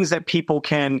 things that people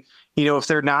can, if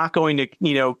they're not going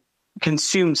to,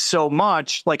 consume so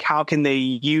much, how can they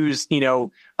use,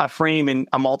 a frame in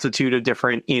a multitude of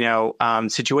different,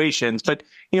 situations. But,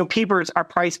 Peepers, our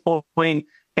price point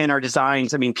and our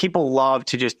designs, people love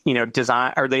to just,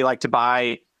 design, or they like to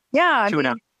buy. Yeah.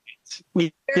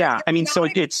 Yeah. So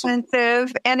it's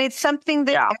expensive, and it's something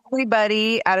that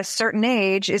everybody at a certain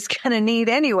age is going to need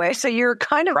anyway. So you're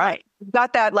kind of right.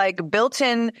 Got that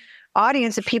built-in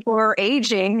audience of people who are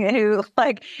aging and who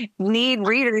need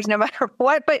readers no matter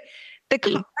what. But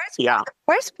the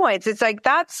price points, it's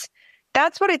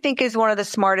that's what I think is one of the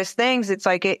smartest things. It's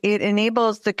it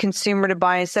enables the consumer to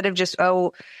buy instead of just,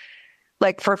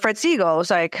 for Fred Siegel, it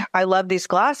was I love these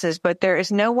glasses, but there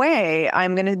is no way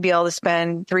I'm going to be able to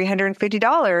spend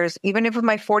 $350, even if with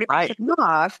my 40%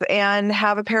 off, and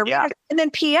have a pair of readers. And then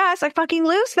P.S., I fucking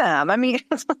lose them.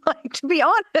 It's to be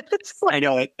honest. I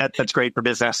know that's great for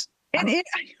business. Right?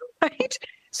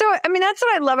 So, that's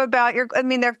what I love about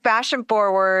they're fashion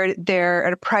forward. They're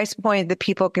at a price point that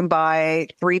people can buy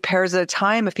 3 pairs at a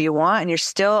time if you want, and you're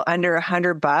still under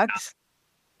 $100.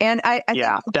 And I think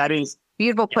that is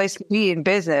beautiful place to be in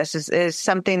business is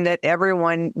something that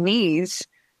everyone needs,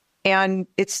 and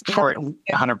it's for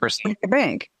 100%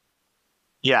 bank.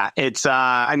 Yeah, it's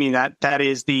I mean that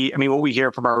is what we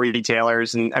hear from our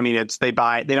retailers, and I mean they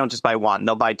don't just buy one,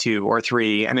 they'll buy two or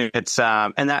three, and it's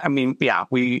and that, I mean, yeah,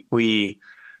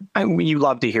 you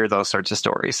love to hear those sorts of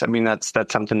stories. I mean, that's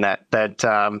something that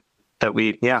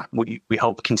we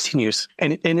hope continues,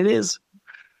 and it is.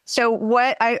 So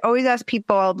what I always ask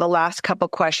people the last couple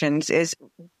questions is,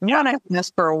 one I've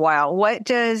asked for a while, what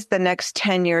does the next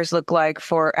 10 years look like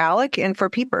for Alec and for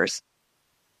Peepers?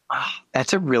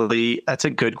 That's a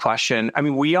good question. I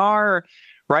mean,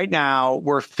 right now,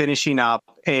 we're finishing up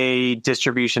a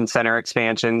distribution center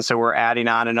expansion. So we're adding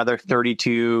on another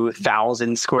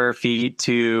 32,000 square feet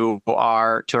to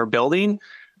our building.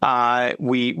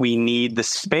 We need the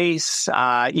space,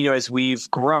 as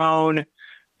we've grown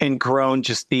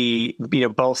just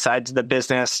both sides of the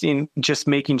business, in just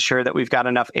making sure that we've got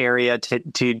enough area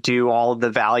to do all of the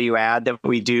value add that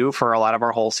we do for a lot of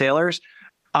our wholesalers.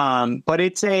 But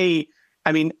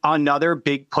another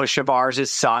big push of ours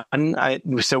is Sun.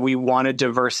 So we want to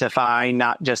diversify,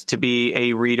 not just to be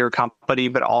a reader company,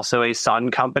 but also a Sun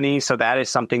company. So that is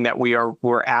something that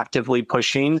we're actively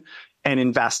pushing and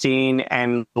investing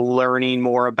and learning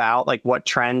more about, like what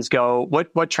trends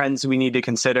what trends we need to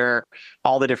consider,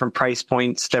 all the different price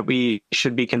points that we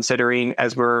should be considering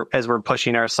as we're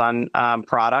pushing our Sun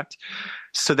product.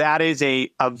 So that is a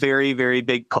very, very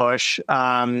big push.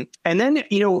 And then,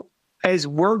 as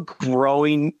we're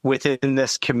growing within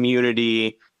this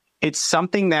community, it's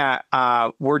something that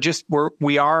we're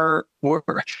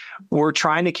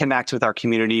trying to connect with our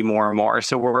community more and more.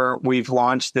 So we've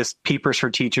launched this Peepers for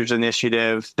Teachers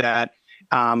initiative that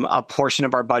a portion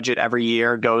of our budget every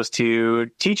year goes to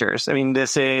teachers. I mean,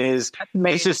 this is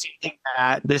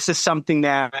something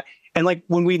that, and like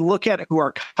when we look at who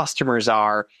our customers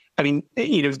are, I mean,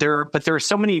 there are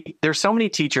so many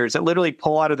teachers that literally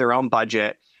pull out of their own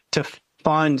budget to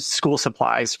fund school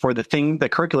supplies for the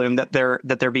curriculum that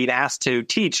they're being asked to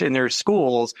teach in their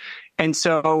schools. And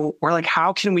so we're like,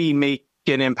 how can we make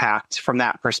an impact from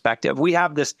that perspective? We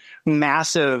have this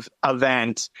massive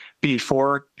event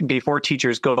before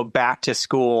teachers go back to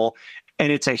school.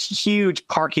 And it's a huge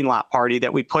parking lot party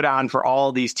that we put on for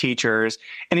all these teachers.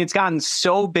 And it's gotten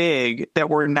so big that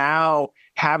we're now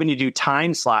having to do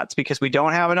time slots because we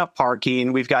don't have enough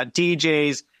parking. We've got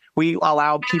DJs. We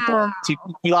allow people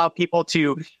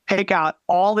to pick out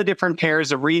all the different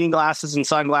pairs of reading glasses and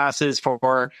sunglasses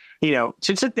because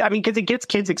it gets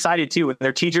kids excited too when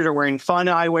their teachers are wearing fun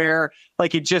eyewear.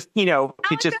 Like That's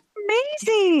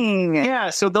amazing. Yeah.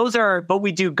 So but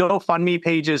we do GoFundMe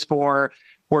pages where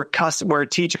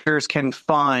teachers can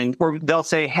fund, where they'll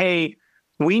say, hey,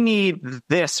 we need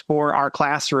this for our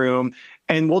classroom,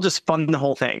 and we'll just fund the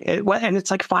whole thing. And it's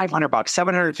like $500,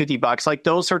 $750, like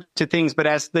those sorts of things. But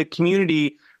as the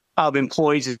community of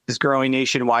employees is growing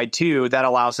nationwide too, that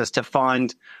allows us to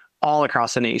fund all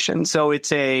across the nation. So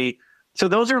so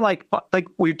those are like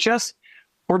we're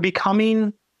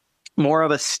becoming more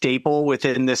of a staple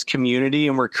within this community,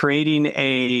 and we're creating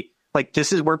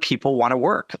this is where people want to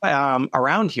work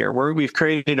around here. We've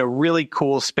created a really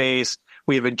cool space.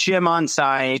 We have a gym on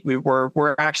site. We're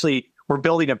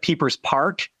building a Peepers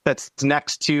Park that's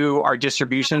next to our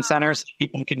distribution center, so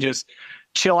people can just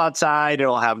chill outside.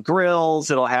 It'll have grills.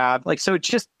 It'll have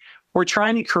we're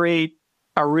trying to create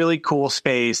a really cool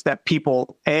space that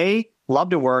people, A, love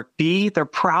to work. B, they're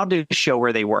proud to show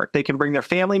where they work. They can bring their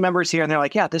family members here and they're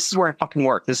like, yeah, this is where I fucking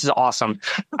work. This is awesome.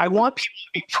 I want people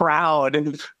to be proud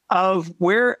of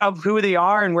who they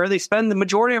are and where they spend the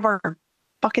majority of our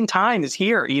fucking time is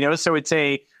here, so it's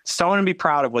someone to be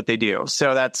proud of what they do.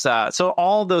 So that's so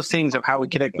all those things of how we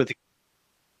connect with,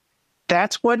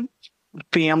 that's what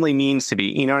family means to be,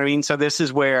 you know what I mean? So this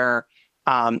is where,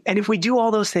 and if we do all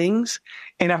those things,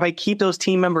 and if I keep those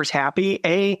team members happy,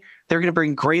 they're going to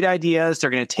bring great ideas.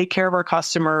 They're going to take care of our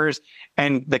customers,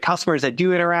 and the customers that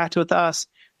do interact with us,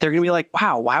 they're going to be like,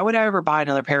 wow, why would I ever buy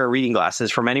another pair of reading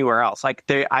glasses from anywhere else? Like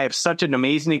I have such an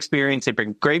amazing experience. They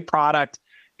bring great product.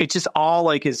 It's just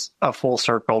all is a full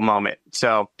circle moment.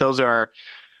 So that's a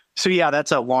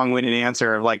long-winded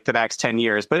answer of the next 10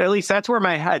 years, but at least that's where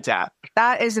my head's at.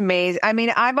 That is amazing. I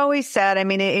mean, I've always said,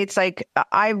 it's like,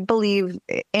 I believe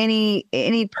any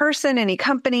person, any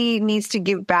company needs to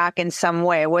give back in some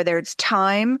way, whether it's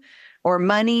time or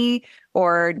money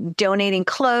or donating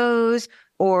clothes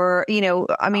or,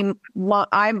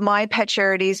 my pet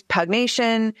charity is Pug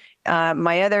Nation.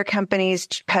 My other company's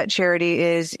pet charity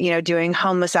is, doing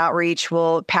homeless outreach.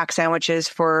 We'll pack sandwiches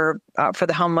for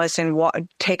the homeless and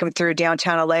take them through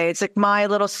downtown LA. It's like my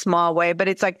little small way, but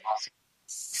it's like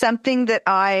something that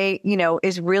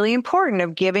is really important,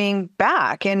 of giving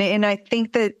back. And I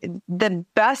think that the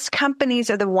best companies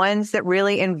are the ones that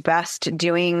really invest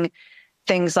doing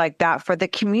things like that for the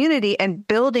community and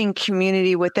building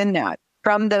community within that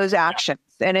from those actions.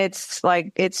 And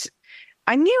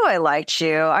I knew I liked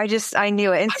you. I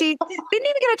knew it. And see, we didn't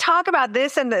even get to talk about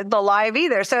this in the live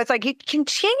either. So it's like, you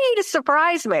continue to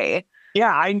surprise me.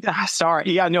 Yeah,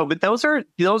 sorry. Yeah, no, but those are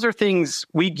things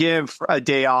we give a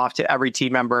day off to every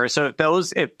team member. So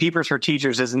if Peepers for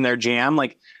Teachers isn't their jam,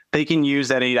 like, they can use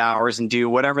that 8 hours and do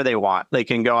whatever they want. They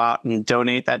can go out and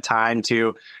donate that time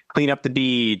to clean up the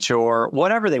beach or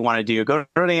whatever they want to do, go to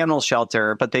an animal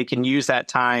shelter, but they can use that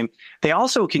time. They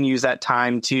also can use that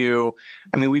time to,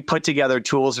 we put together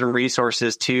tools and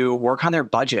resources to work on their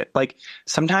budget. Like,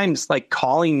 sometimes, like,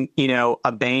 calling,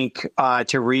 a bank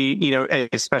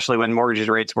especially when mortgage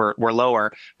rates were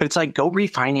lower, but it's like, go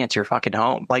refinance your fucking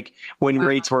home. Like, when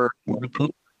rates were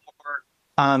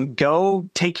go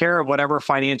take care of whatever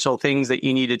financial things that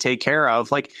you need to take care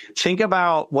of. Like, think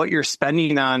about what you're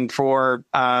spending on for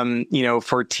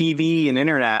TV and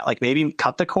internet, like, maybe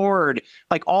cut the cord,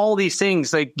 like, all these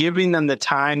things, like, giving them the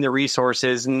time, the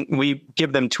resources, and we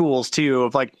give them tools too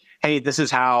of like, hey, this is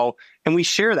how, and we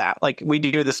share that. Like, we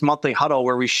do this monthly huddle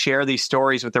where we share these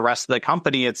stories with the rest of the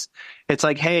company. It's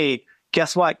like, hey,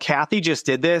 guess what? Kathy just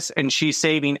did this and she's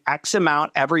saving X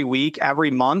amount every week,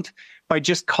 every month, by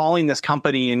just calling this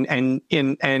company and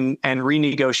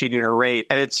renegotiating her rate.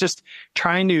 And it's just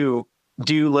trying to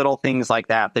do little things like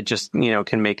that just,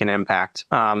 can make an impact.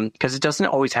 Because it doesn't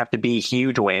always have to be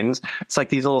huge wins. It's like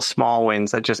these little small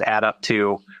wins that just add up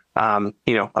to,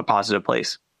 a positive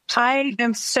place. I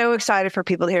am so excited for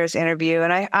people to hear this interview.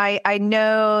 And I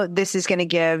know this is going to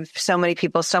give so many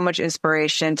people so much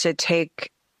inspiration to take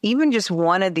even just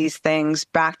one of these things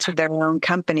back to their own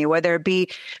company, whether it be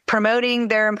promoting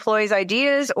their employees'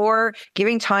 ideas or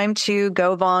giving time to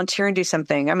go volunteer and do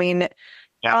something.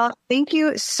 Thank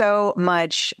you so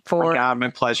much for... Oh my God, my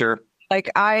pleasure. Like,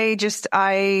 every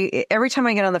time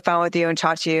I get on the phone with you and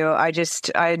talk to you, I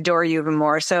adore you even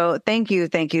more. So thank you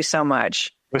so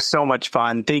much. It was so much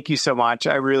fun. Thank you so much.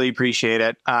 I really appreciate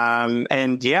it.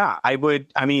 And yeah,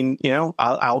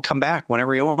 I'll come back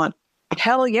whenever you want.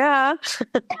 Hell yeah.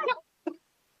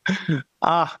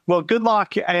 Well, good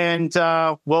luck. And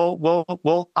I'll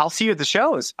see you at the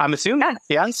shows, I'm assuming.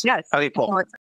 Yes. Yes? Okay, cool.